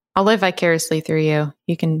fun. I'll live vicariously through you.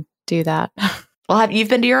 You can do that. Well, you've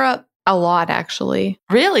been to Europe? A lot, actually.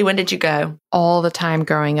 Really? When did you go? All the time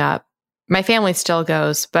growing up. My family still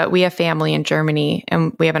goes, but we have family in Germany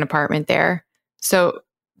and we have an apartment there. So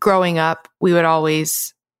growing up, we would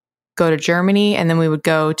always go to Germany and then we would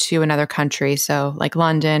go to another country. So like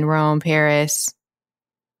London, Rome, Paris,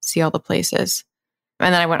 see all the places.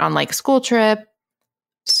 And then I went on like a school trip.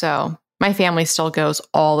 So my family still goes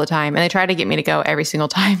all the time and they try to get me to go every single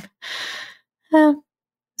time.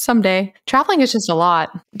 Someday. Traveling is just a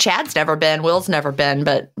lot. Chad's never been, Will's never been,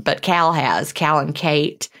 but Cal has. Cal and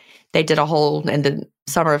Kate, they did a whole, in the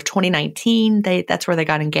summer of 2019, that's where they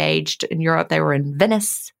got engaged in Europe. They were in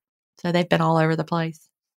Venice. So they've been all over the place.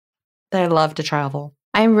 They love to travel.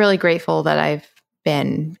 I'm really grateful that I've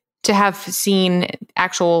been. To have seen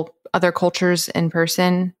actual other cultures in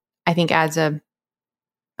person, I think adds a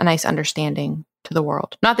nice understanding to the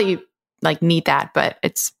world. Not that you need that, but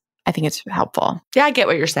I think it's helpful. Yeah, I get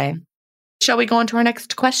what you're saying. Shall we go on to our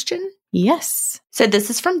next question? Yes. So this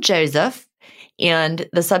is from Joseph, and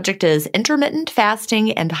the subject is intermittent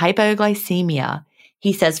fasting and hypoglycemia.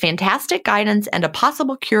 He says, fantastic guidance and a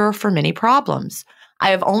possible cure for many problems.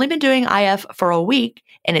 I have only been doing IF for a week,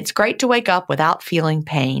 and it's great to wake up without feeling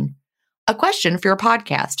pain. A question for your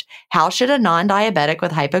podcast. How should a non-diabetic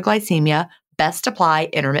with hypoglycemia best apply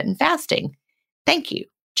intermittent fasting? Thank you,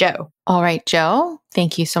 Joe. All right, Joe.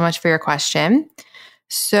 Thank you so much for your question.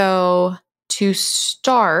 So to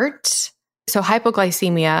start,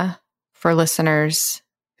 hypoglycemia, for listeners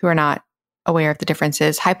who are not aware of the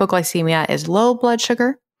differences, hypoglycemia is low blood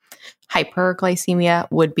sugar. Hyperglycemia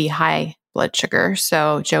would be high blood sugar.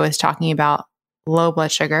 So Joe is talking about low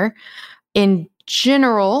blood sugar. In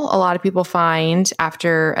general, a lot of people find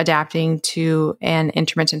after adapting to an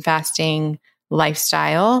intermittent fasting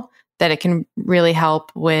lifestyle that it can really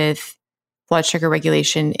help with blood sugar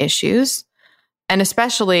regulation issues. And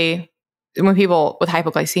especially when people with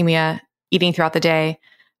hypoglycemia eating throughout the day,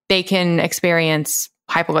 they can experience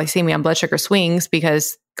hypoglycemia and blood sugar swings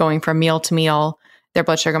because going from meal to meal, their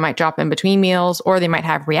blood sugar might drop in between meals, or they might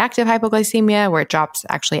have reactive hypoglycemia where it drops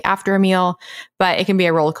actually after a meal, but it can be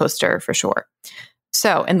a roller coaster for sure.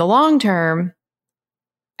 So in the long term,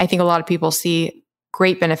 I think a lot of people see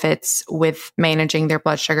great benefits with managing their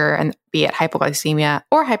blood sugar, and be it hypoglycemia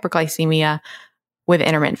or hyperglycemia with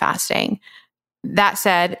intermittent fasting. That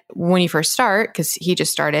said, when you first start, because he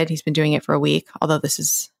just started, he's been doing it for a week, although this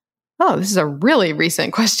is a really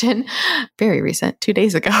recent question. Very recent, 2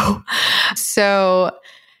 days ago. So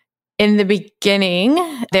in the beginning,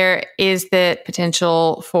 there is the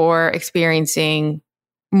potential for experiencing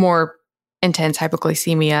more intense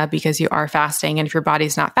hypoglycemia because you are fasting. And if your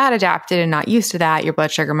body's not fat adapted and not used to that, your blood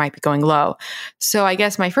sugar might be going low. So I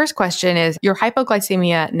guess my first question is, your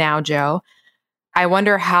hypoglycemia now, Joe, I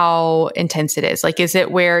wonder how intense it is. Like, is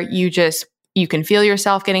it where you can feel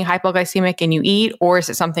yourself getting hypoglycemic and you eat, or is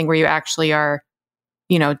it something where you actually are,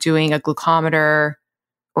 doing a glucometer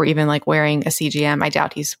or even like wearing a CGM? I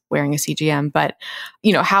doubt he's wearing a CGM, but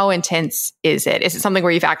how intense is it? Is it something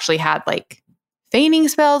where you've actually had like fainting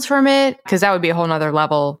spells from it? Because that would be a whole nother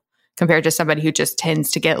level compared to somebody who just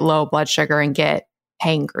tends to get low blood sugar and get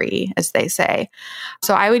hangry, as they say.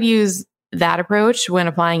 So I would use that approach when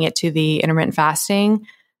applying it to the intermittent fasting.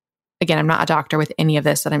 Again, I'm not a doctor with any of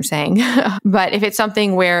this that I'm saying, but if it's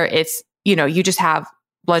something where it's, you just have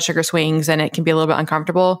blood sugar swings and it can be a little bit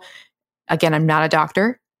uncomfortable. Again, I'm not a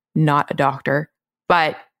doctor,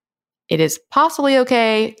 but it is possibly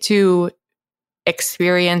okay to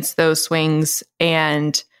experience those swings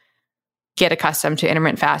and get accustomed to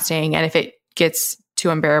intermittent fasting. And if it gets too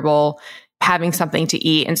unbearable, having something to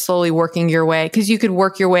eat and slowly working your way, because you could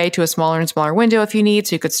work your way to a smaller and smaller window if you need.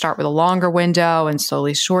 So you could start with a longer window and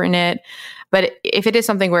slowly shorten it. But if it is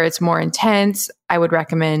something where it's more intense, I would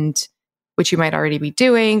recommend which you might already be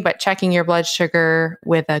doing, but checking your blood sugar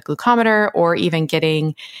with a glucometer, or even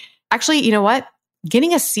actually, you know what?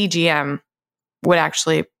 Getting a CGM would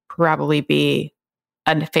actually probably be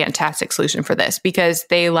a fantastic solution for this, because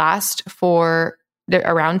they last for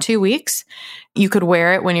around 2 weeks. You could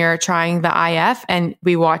wear it when you're trying the IF and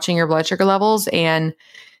be watching your blood sugar levels and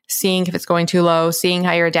seeing if it's going too low, seeing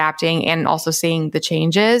how you're adapting, and also seeing the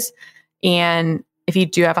changes. And if you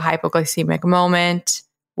do have a hypoglycemic moment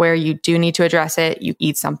where you do need to address it, you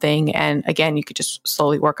eat something. And again, you could just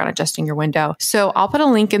slowly work on adjusting your window. So I'll put a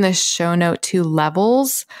link in the show note to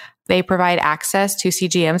Levels. They provide access to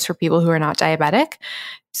CGMs for people who are not diabetic.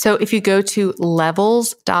 So if you go to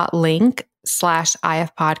levels.link/IF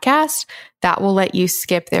podcast, that will let you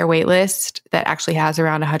skip their waitlist that actually has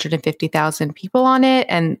around 150,000 people on it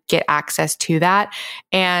and get access to that.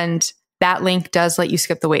 And that link does let you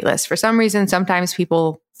skip the waitlist. For some reason, sometimes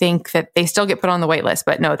people think that they still get put on the waitlist,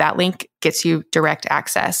 but no, that link gets you direct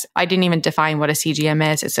access. I didn't even define what a CGM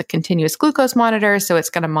is. It's a continuous glucose monitor. So it's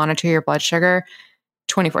going to monitor your blood sugar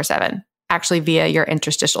 24/7, actually via your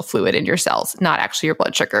interstitial fluid in your cells, not actually your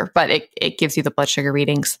blood sugar, but it gives you the blood sugar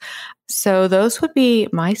readings. So those would be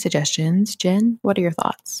my suggestions. Jen, what are your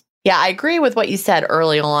thoughts? Yeah, I agree with what you said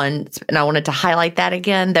early on. And I wanted to highlight that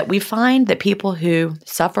again, that we find that people who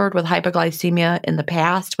suffered with hypoglycemia in the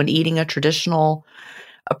past, when eating a traditional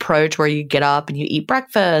approach where you get up and you eat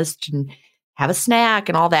breakfast and have a snack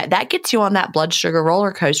and all that, that gets you on that blood sugar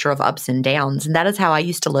roller coaster of ups and downs. And that is how I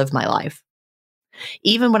used to live my life.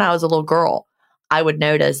 Even when I was a little girl, I would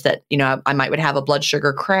notice that, I would have a blood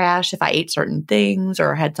sugar crash if I ate certain things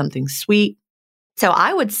or had something sweet. So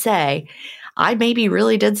I would say I maybe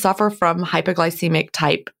really did suffer from hypoglycemic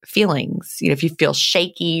type feelings, if you feel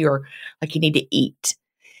shaky or like you need to eat.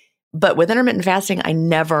 But with intermittent fasting, I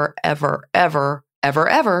never, ever, ever, ever,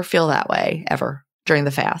 ever feel that way, ever, during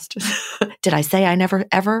the fast. Did I say I never,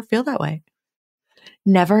 ever feel that way?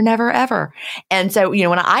 Never, never, ever. And so,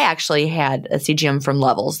 when I actually had a CGM from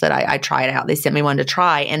Levels that I tried out, they sent me one to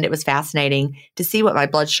try, and it was fascinating to see what my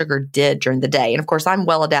blood sugar did during the day. And of course, I'm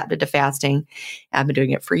well adapted to fasting. I've been doing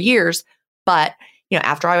it for years. But,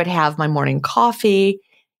 after I would have my morning coffee,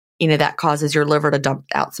 that causes your liver to dump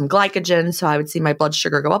out some glycogen. So I would see my blood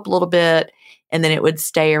sugar go up a little bit, and then it would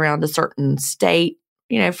stay around a certain state,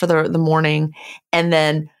 for the morning. And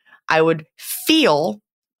then I would feel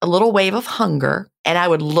a little wave of hunger, and I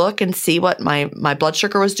would look and see what my blood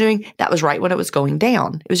sugar was doing. That was right when it was going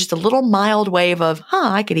down. It was just a little mild wave of,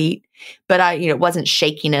 I could eat, but it wasn't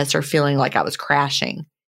shakiness or feeling like I was crashing.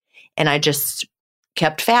 And I just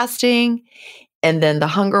kept fasting, and then the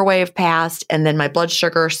hunger wave passed, and then my blood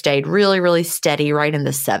sugar stayed really, really steady right in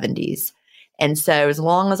the 70s. And so as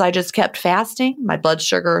long as I just kept fasting, my blood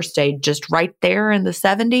sugar stayed just right there in the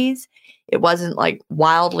 70s. It wasn't like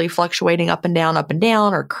wildly fluctuating up and down,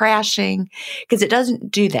 or crashing, because it doesn't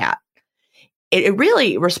do that. It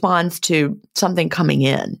really responds to something coming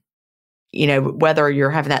in. Whether you're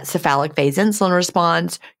having that cephalic phase insulin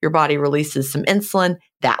response, your body releases some insulin,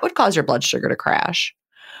 that would cause your blood sugar to crash.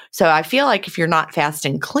 So I feel like if you're not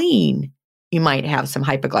fasting clean, you might have some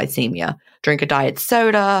hypoglycemia. Drink a diet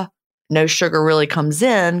soda, no sugar really comes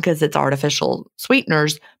in because it's artificial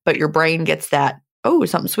sweeteners, but your brain gets that,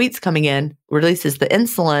 something sweet's coming in, releases the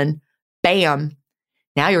insulin, bam,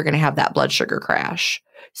 now you're going to have that blood sugar crash.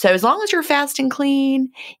 So as long as you're fasting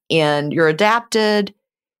clean and you're adapted,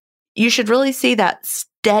 you should really see that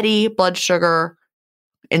steady blood sugar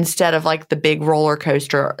instead of like the big roller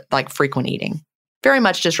coaster, like frequent eating. Very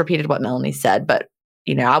much just repeated what Melanie said, but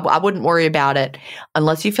I wouldn't worry about it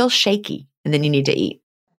unless you feel shaky, and then you need to eat.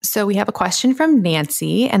 So we have a question from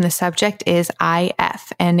Nancy, and the subject is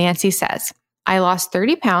IF. And Nancy says, I lost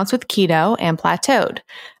 30 pounds with keto and plateaued.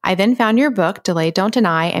 I then found your book, Delay, Don't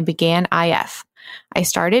Deny, and began IF. I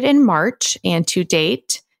started in March, and to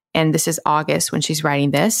date, and this is August when she's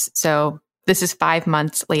writing this, so this is 5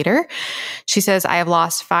 months later, she says, I have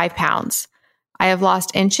lost 5 pounds. I have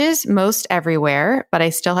lost inches most everywhere, but I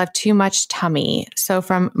still have too much tummy. So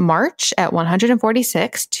from March at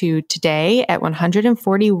 146 to today at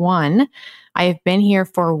 141, I have been here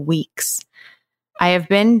for weeks. I have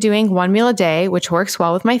been doing 1 meal a day, which works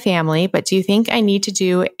well with my family, but do you think I need to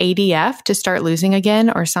do ADF to start losing again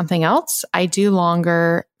or something else? I do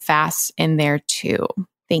longer fasts in there too.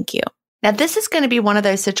 Thank you. Now, this is going to be one of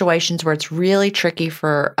those situations where it's really tricky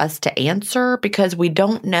for us to answer because we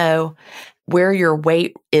don't know where your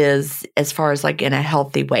weight is as far as like in a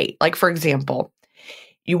healthy weight. Like, for example,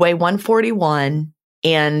 you weigh 141,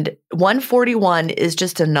 and 141 is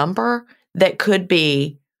just a number that could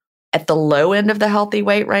be at the low end of the healthy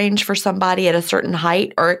weight range for somebody at a certain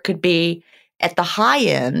height, or it could be At the high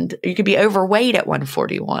end, you could be overweight at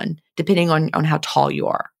 141, depending on how tall you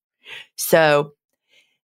are. So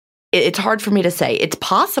it's hard for me to say. It's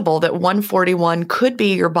possible that 141 could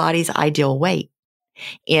be your body's ideal weight.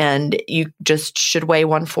 And you just should weigh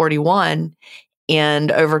 141.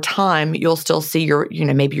 And over time, you'll still see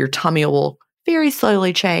maybe your tummy will very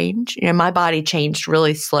slowly change. My body changed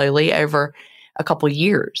really slowly over a couple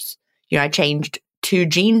years. I changed 2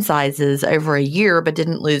 jean sizes over a year, but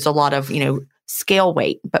didn't lose a lot of, scale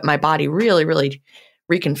weight. But my body really, really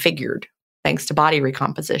reconfigured thanks to body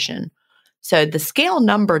recomposition. So the scale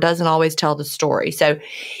number doesn't always tell the story. So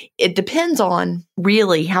it depends on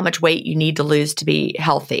really how much weight you need to lose to be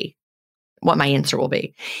healthy, what my answer will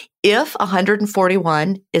be. If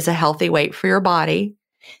 141 is a healthy weight for your body,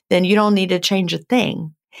 then you don't need to change a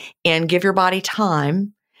thing and give your body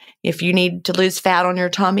time. If you need to lose fat on your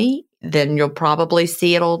tummy, then you'll probably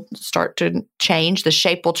see it'll start to change. The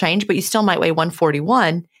shape will change, but you still might weigh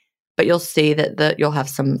 141, but you'll see that you'll have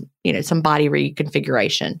some body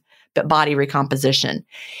reconfiguration, but body recomposition.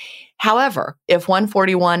 However, if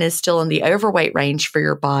 141 is still in the overweight range for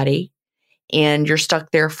your body and you're stuck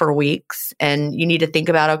there for weeks and you need to think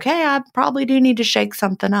about, okay, I probably do need to shake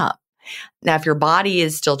something up. Now, if your body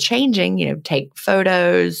is still changing, take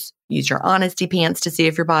photos, use your honesty pants to see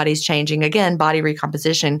if your body's changing. Again, body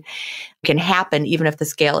recomposition can happen even if the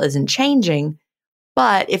scale isn't changing.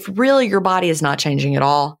 But if really your body is not changing at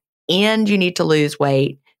all and you need to lose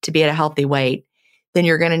weight to be at a healthy weight, then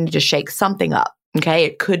you're going to need to shake something up. Okay.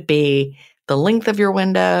 It could be the length of your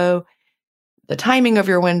window, the timing of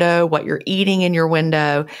your window, what you're eating in your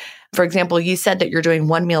window. For example, you said that you're doing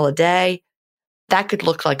 1 meal a day. That could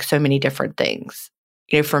look like so many different things.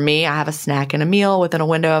 For me, I have a snack and a meal within a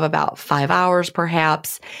window of about 5 hours,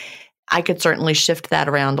 perhaps. I could certainly shift that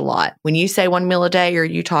around a lot. When you say 1 meal a day, are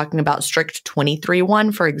you talking about strict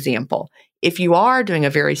 23-1, for example? If you are doing a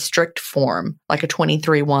very strict form, like a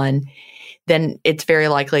 23-1, then it's very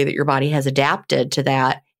likely that your body has adapted to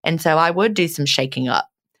that. And so I would do some shaking up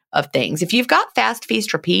of things. If you've got fast,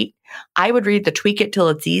 feast, repeat, I would read the Tweak It Till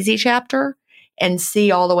It's Easy chapter and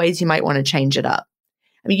see all the ways you might want to change it up.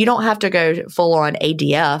 I mean, you don't have to go full on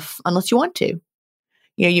ADF unless you want to.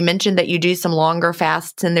 You mentioned that you do some longer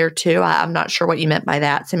fasts in there too. I'm not sure what you meant by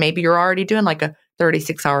that. So maybe you're already doing like a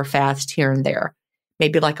 36-hour fast here and there,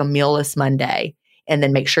 maybe like a mealless Monday, and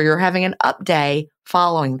then make sure you're having an up day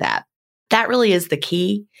following that. That really is the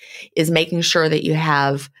key, is making sure that you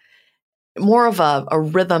have more of a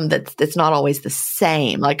rhythm that's not always the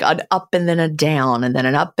same, like an up and then a down and then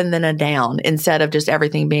an up and then a down, instead of just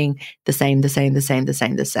everything being the same.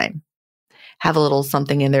 Have a little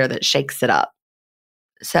something in there that shakes it up.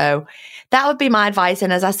 So that would be my advice.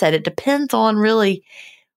 And as I said, it depends on really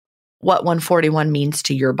what 141 means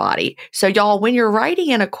to your body. So y'all, when you're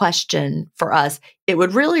writing in a question for us, it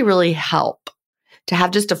would really, really help to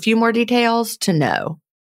have just a few more details to know.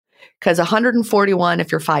 Because 141,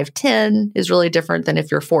 if you're 5'10", is really different than if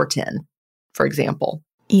you're 4'10", for example.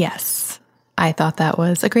 Yes. I thought that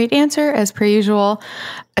was a great answer, as per usual,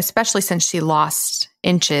 especially since she lost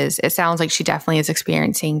inches. It sounds like she definitely is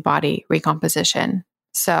experiencing body recomposition.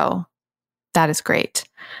 So that is great.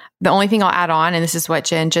 The only thing I'll add on, and this is what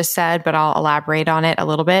Jen just said, but I'll elaborate on it a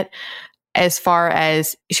little bit, as far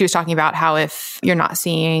as she was talking about how if you're not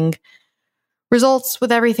seeing results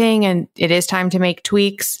with everything and it is time to make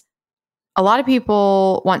tweaks, a lot of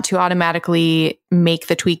people want to automatically make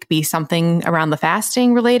the tweak be something around the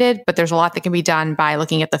fasting related, but there's a lot that can be done by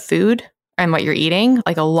looking at the food and what you're eating.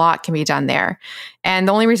 Like a lot can be done there. And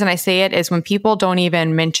the only reason I say it is when people don't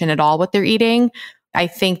even mention at all what they're eating, I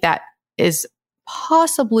think that is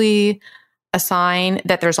possibly a sign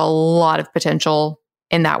that there's a lot of potential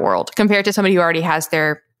in that world compared to somebody who already has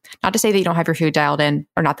their, not to say that you don't have your food dialed in,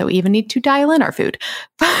 or not that we even need to dial in our food,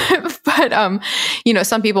 but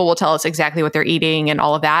some people will tell us exactly what they're eating and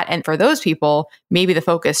all of that. And for those people, maybe the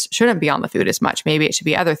focus shouldn't be on the food as much. Maybe it should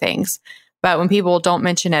be other things. But when people don't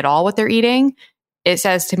mention at all what they're eating, it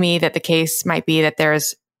says to me that the case might be that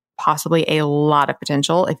there's possibly a lot of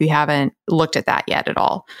potential if you haven't looked at that yet at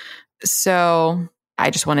all. So I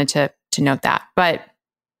just wanted to note that. But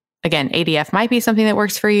again, ADF might be something that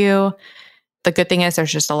works for you. The good thing is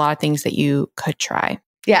there's just a lot of things that you could try.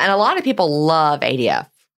 Yeah, and a lot of people love ADF.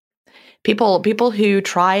 People who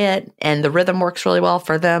try it and the rhythm works really well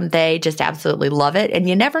for them, they just absolutely love it. And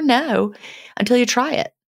you never know until you try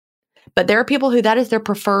it. But there are people who that is their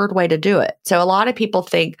preferred way to do it. So a lot of people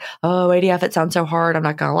think, oh, ADF, it sounds so hard. I'm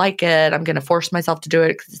not going to like it. I'm going to force myself to do it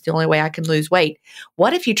because it's the only way I can lose weight.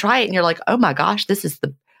 What if you try it and you're like, oh my gosh,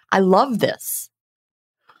 I love this.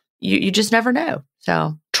 You just never know.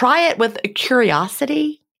 So try it with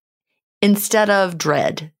curiosity instead of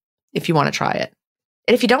dread if you want to try it.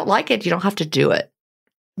 And if you don't like it, you don't have to do it.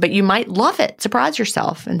 But you might love it. Surprise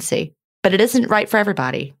yourself and see. But it isn't right for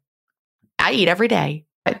everybody. I eat every day.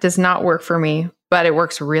 It does not work for me, but it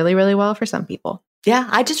works really, really well for some people. Yeah,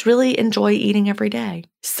 I just really enjoy eating every day.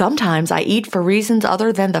 Sometimes I eat for reasons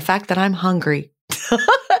other than the fact that I'm hungry.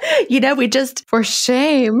 We just... For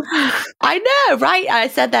shame. I know, right? I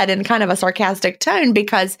said that in kind of a sarcastic tone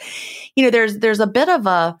because, there's a bit of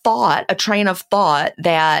a train of thought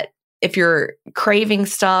that if you're craving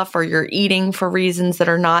stuff or you're eating for reasons that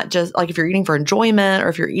are not just like if you're eating for enjoyment or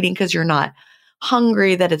if you're eating because you're not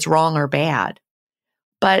hungry, that it's wrong or bad.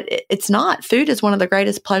 But it's not. Food is one of the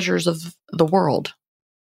greatest pleasures of the world,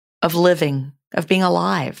 of living, of being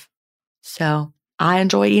alive. So I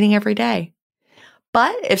enjoy eating every day.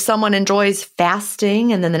 But if someone enjoys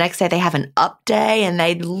fasting and then the next day they have an up day and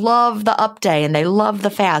they love the up day and they love the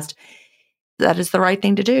fast, that is the right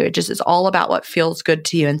thing to do. It just is all about what feels good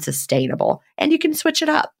to you and sustainable. And you can switch it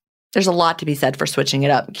up. There's a lot to be said for switching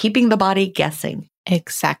it up, keeping the body guessing.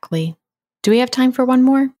 Exactly. Do we have time for one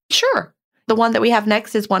more? Sure. The one that we have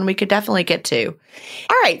next is one we could definitely get to.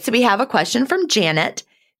 All right. So we have a question from Janet.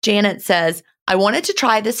 Janet says, I wanted to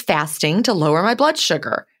try this fasting to lower my blood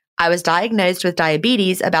sugar. I was diagnosed with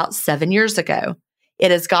diabetes about 7 years ago.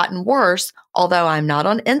 It has gotten worse, although I'm not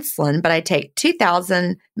on insulin, but I take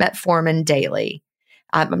 2,000 metformin daily.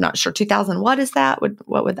 I'm not sure 2,000. What is that?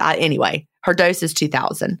 What would that? Anyway, her dose is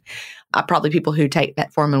 2,000. Probably people who take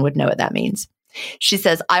metformin would know what that means. She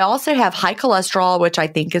says, I also have high cholesterol, which I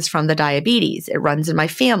think is from the diabetes. It runs in my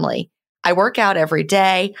family. I work out every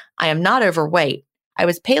day. I am not overweight. I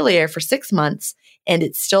was paleo for 6 months and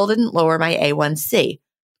it still didn't lower my A1C.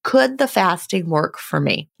 Could the fasting work for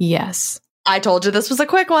me? Yes. I told you this was a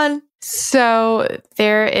quick one. So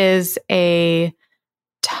there is a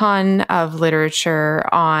ton of literature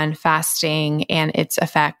on fasting and its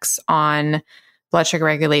effects on blood sugar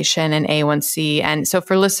regulation and A1C. And so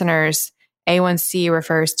for listeners, A1C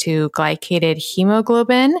refers to glycated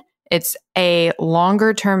hemoglobin. It's a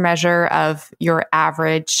longer term measure of your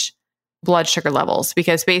average blood sugar levels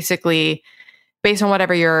because basically, based on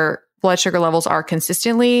whatever your blood sugar levels are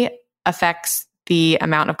consistently, affects the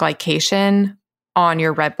amount of glycation on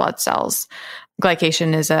your red blood cells.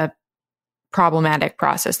 Glycation is a problematic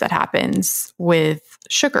process that happens with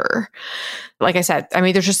sugar. Like I said,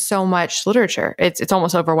 there's just so much literature. It's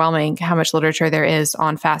almost overwhelming how much literature there is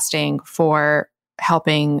on fasting for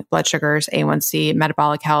helping blood sugars, A1C,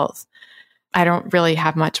 metabolic health. I don't really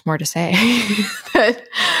have much more to say. But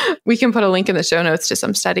we can put a link in the show notes to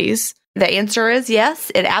some studies. The answer is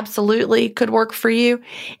yes, it absolutely could work for you.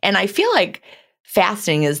 And I feel like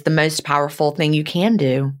fasting is the most powerful thing you can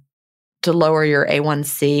do to lower your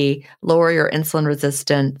A1C, lower your insulin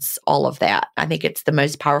resistance, all of that. I think it's the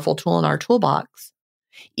most powerful tool in our toolbox.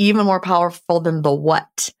 Even more powerful than the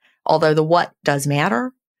what, although the what does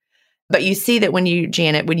matter. But you see that when you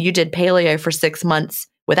did paleo for 6 months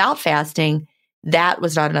without fasting, that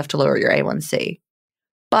was not enough to lower your A1C.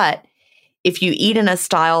 But if you eat in a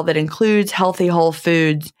style that includes healthy whole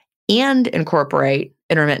foods and incorporate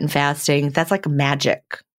intermittent fasting, that's like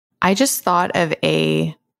magic. I just thought of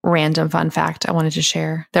a random fun fact I wanted to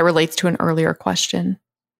share that relates to an earlier question.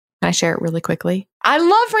 Can I share it really quickly? I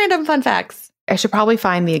love random fun facts. I should probably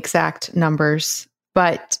find the exact numbers,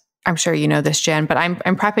 but I'm sure you know this, Jen, but I'm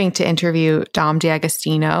prepping to interview Dom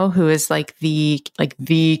D'Agostino, who is like the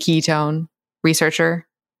ketone researcher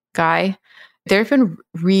guy. There have been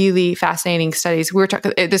really fascinating studies.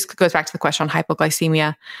 This goes back to the question on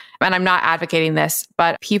hypoglycemia, and I'm not advocating this,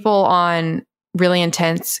 but people on really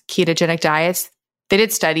intense ketogenic diets, they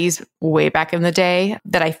did studies way back in the day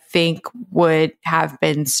that I think would have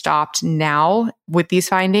been stopped now with these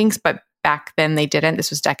findings, but back then they didn't.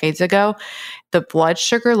 This was decades ago. The blood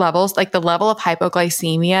sugar levels, like the level of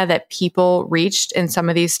hypoglycemia that people reached in some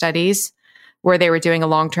of these studies where they were doing a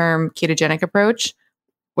long-term ketogenic approach,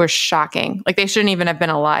 were shocking. Like they shouldn't even have been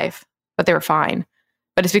alive, but they were fine.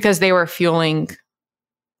 But it's because they were fueling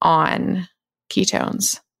on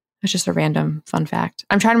ketones. It's just a random fun fact.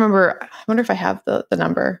 I'm trying to remember. I wonder if I have the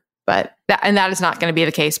number, but that is not going to be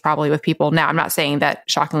the case probably with people. Now, I'm not saying that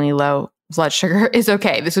shockingly low blood sugar is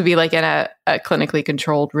okay. This would be like in a clinically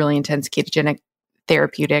controlled, really intense ketogenic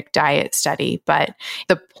therapeutic diet study. But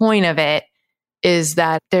the point of it is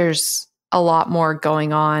that there's a lot more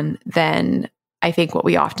going on than I think what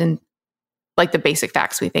we often, like the basic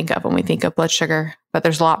facts we think of when we think of blood sugar, but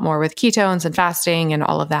there's a lot more with ketones and fasting and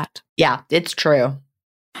all of that. Yeah, it's true.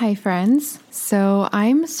 Hi, friends. So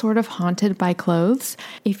I'm sort of haunted by clothes.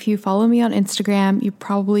 If you follow me on Instagram, you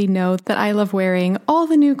probably know that I love wearing all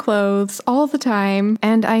the new clothes all the time.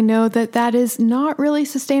 And I know that that is not really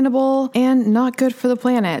sustainable and not good for the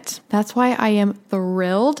planet. That's why I am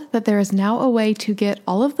thrilled that there is now a way to get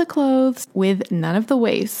all of the clothes with none of the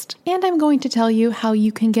waste. And I'm going to tell you how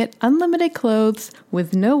you can get unlimited clothes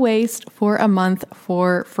with no waste for a month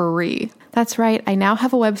for free. That's right, I now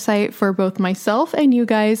have a website for both myself and you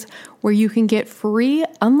guys where you can get free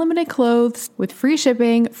unlimited clothes with free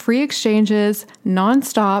shipping, free exchanges,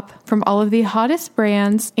 nonstop from all of the hottest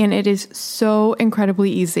brands, and it is so incredibly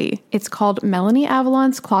easy. It's called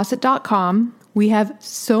MelanieAvalonsCloset.com. We have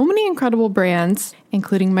so many incredible brands,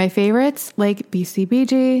 including my favorites like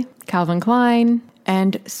BCBG, Calvin Klein,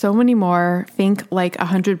 and so many more. Think like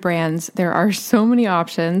 100 brands. There are so many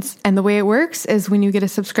options. And the way it works is when you get a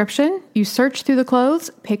subscription, you search through the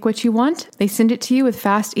clothes, pick what you want. They send it to you with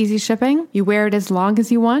fast, easy shipping. You wear it as long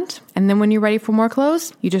as you want. And then when you're ready for more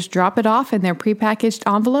clothes, you just drop it off in their prepackaged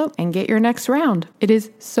envelope and get your next round. It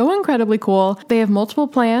is so incredibly cool. They have multiple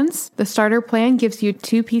plans. The starter plan gives you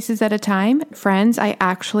 2 pieces at a time. Friends, I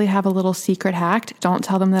actually have a little secret hack. Don't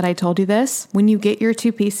tell them that I told you this. When you get your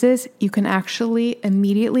 2 pieces, you can actually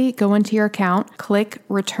immediately go into your account, click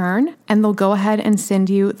return, and they'll go ahead and send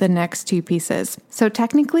you the next 2 pieces. So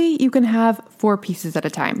technically, you can have 4 pieces at a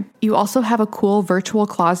time. You also have a cool virtual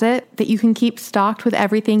closet that you can keep stocked with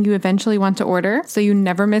everything you eventually want to order, so you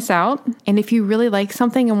never miss out. And if you really like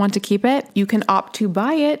something and want to keep it, you can opt to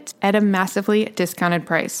buy it at a massively discounted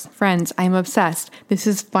price. Friends, I'm obsessed. This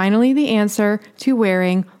is finally the answer to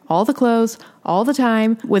wearing all the clothes all the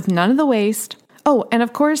time with none of the waste. Oh, and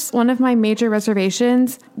of course, one of my major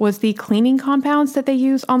reservations was the cleaning compounds that they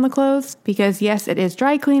use on the clothes, because yes, it is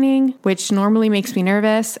dry cleaning, which normally makes me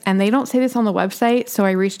nervous, and they don't say this on the website, so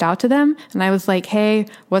I reached out to them, and I was like, hey,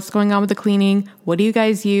 what's going on with the cleaning? What do you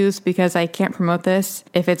guys use? Because I can't promote this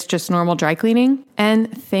if it's just normal dry cleaning.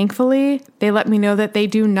 And thankfully, they let me know that they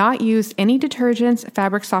do not use any detergents,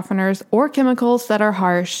 fabric softeners, or chemicals that are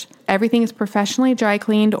harsh. Everything is professionally dry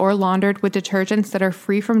cleaned or laundered with detergents that are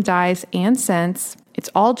free from dyes and scents. It's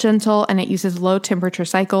all gentle and it uses low temperature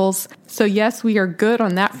cycles. So yes, we are good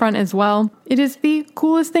on that front as well. It is the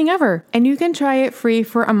coolest thing ever. And you can try it free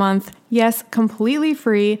for a month. Yes, completely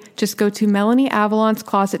free. Just go to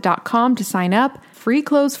MelanieAvalonsCloset.com to sign up. Free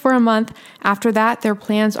clothes for a month. After that, their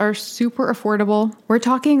plans are super affordable. We're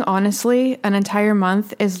talking honestly, an entire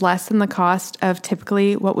month is less than the cost of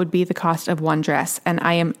typically what would be the cost of one dress. And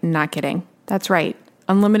I am not kidding. That's right.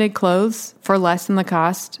 Unlimited clothes for less than the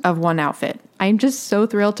cost of one outfit. I'm just so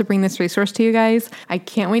thrilled to bring this resource to you guys. I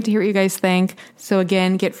can't wait to hear what you guys think. So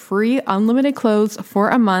again, get free unlimited clothes for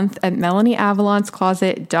a month at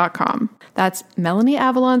MelanieAvalonsCloset.com. That's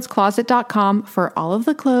MelanieAvalonsCloset.com for all of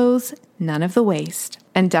the clothes, none of the waste.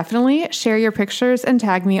 And definitely share your pictures and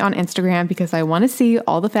tag me on Instagram because I want to see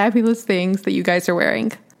all the fabulous things that you guys are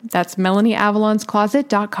wearing. That's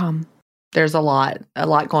MelanieAvalonsCloset.com. There's a lot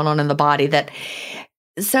going on in the body that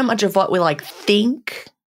so much of what we think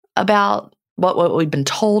about what we've been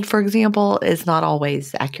told, for example, is not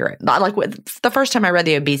always accurate. Like the first time I read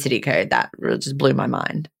the obesity code, that really just blew my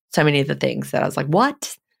mind. So many of the things that I was like,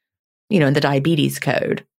 what? In the diabetes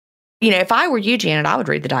code. If I were you, Janet, I would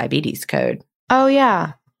read the diabetes code. Oh,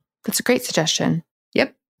 yeah. That's a great suggestion.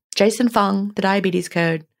 Yep. Jason Fung, the diabetes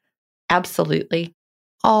code. Absolutely.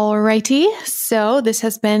 Alrighty, so this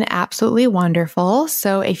has been absolutely wonderful.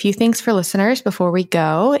 So a few things for listeners before we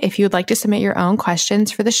go. If you would like to submit your own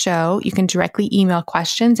questions for the show, you can directly email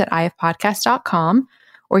questions@ifpodcast.com,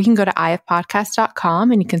 or you can go to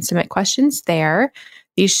ifpodcast.com and you can submit questions there.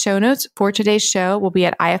 These show notes for today's show will be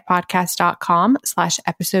at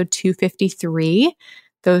ifpodcast.com/episode 253.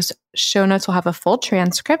 Those show notes will have a full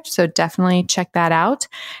transcript, so definitely check that out.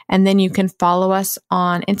 And then you can follow us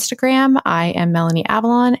on Instagram. I am Melanie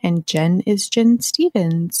Avalon and Jen is Jen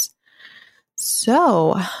Stevens.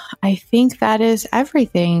 So I think that is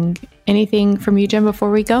everything. Anything from you, Jen,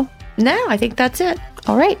 before we go? No, I think that's it.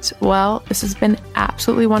 All right. Well, this has been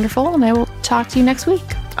absolutely wonderful, and I will talk to you next week.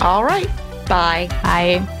 All right. Bye.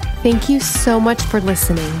 Bye. Thank you so much for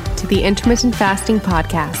listening to the Intermittent Fasting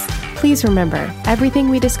Podcast. Please remember, everything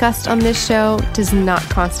we discussed on this show does not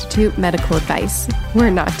constitute medical advice. We're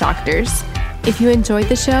not doctors. If you enjoyed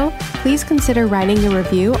the show, please consider writing a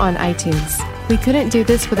review on iTunes. We couldn't do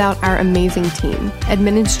this without our amazing team.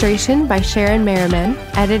 Administration by Sharon Merriman,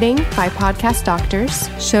 editing by Podcast Doctors,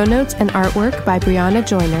 show notes and artwork by Brianna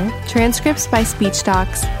Joyner, transcripts by Speech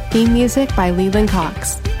Docs, theme music by Leland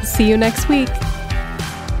Cox. See you next week.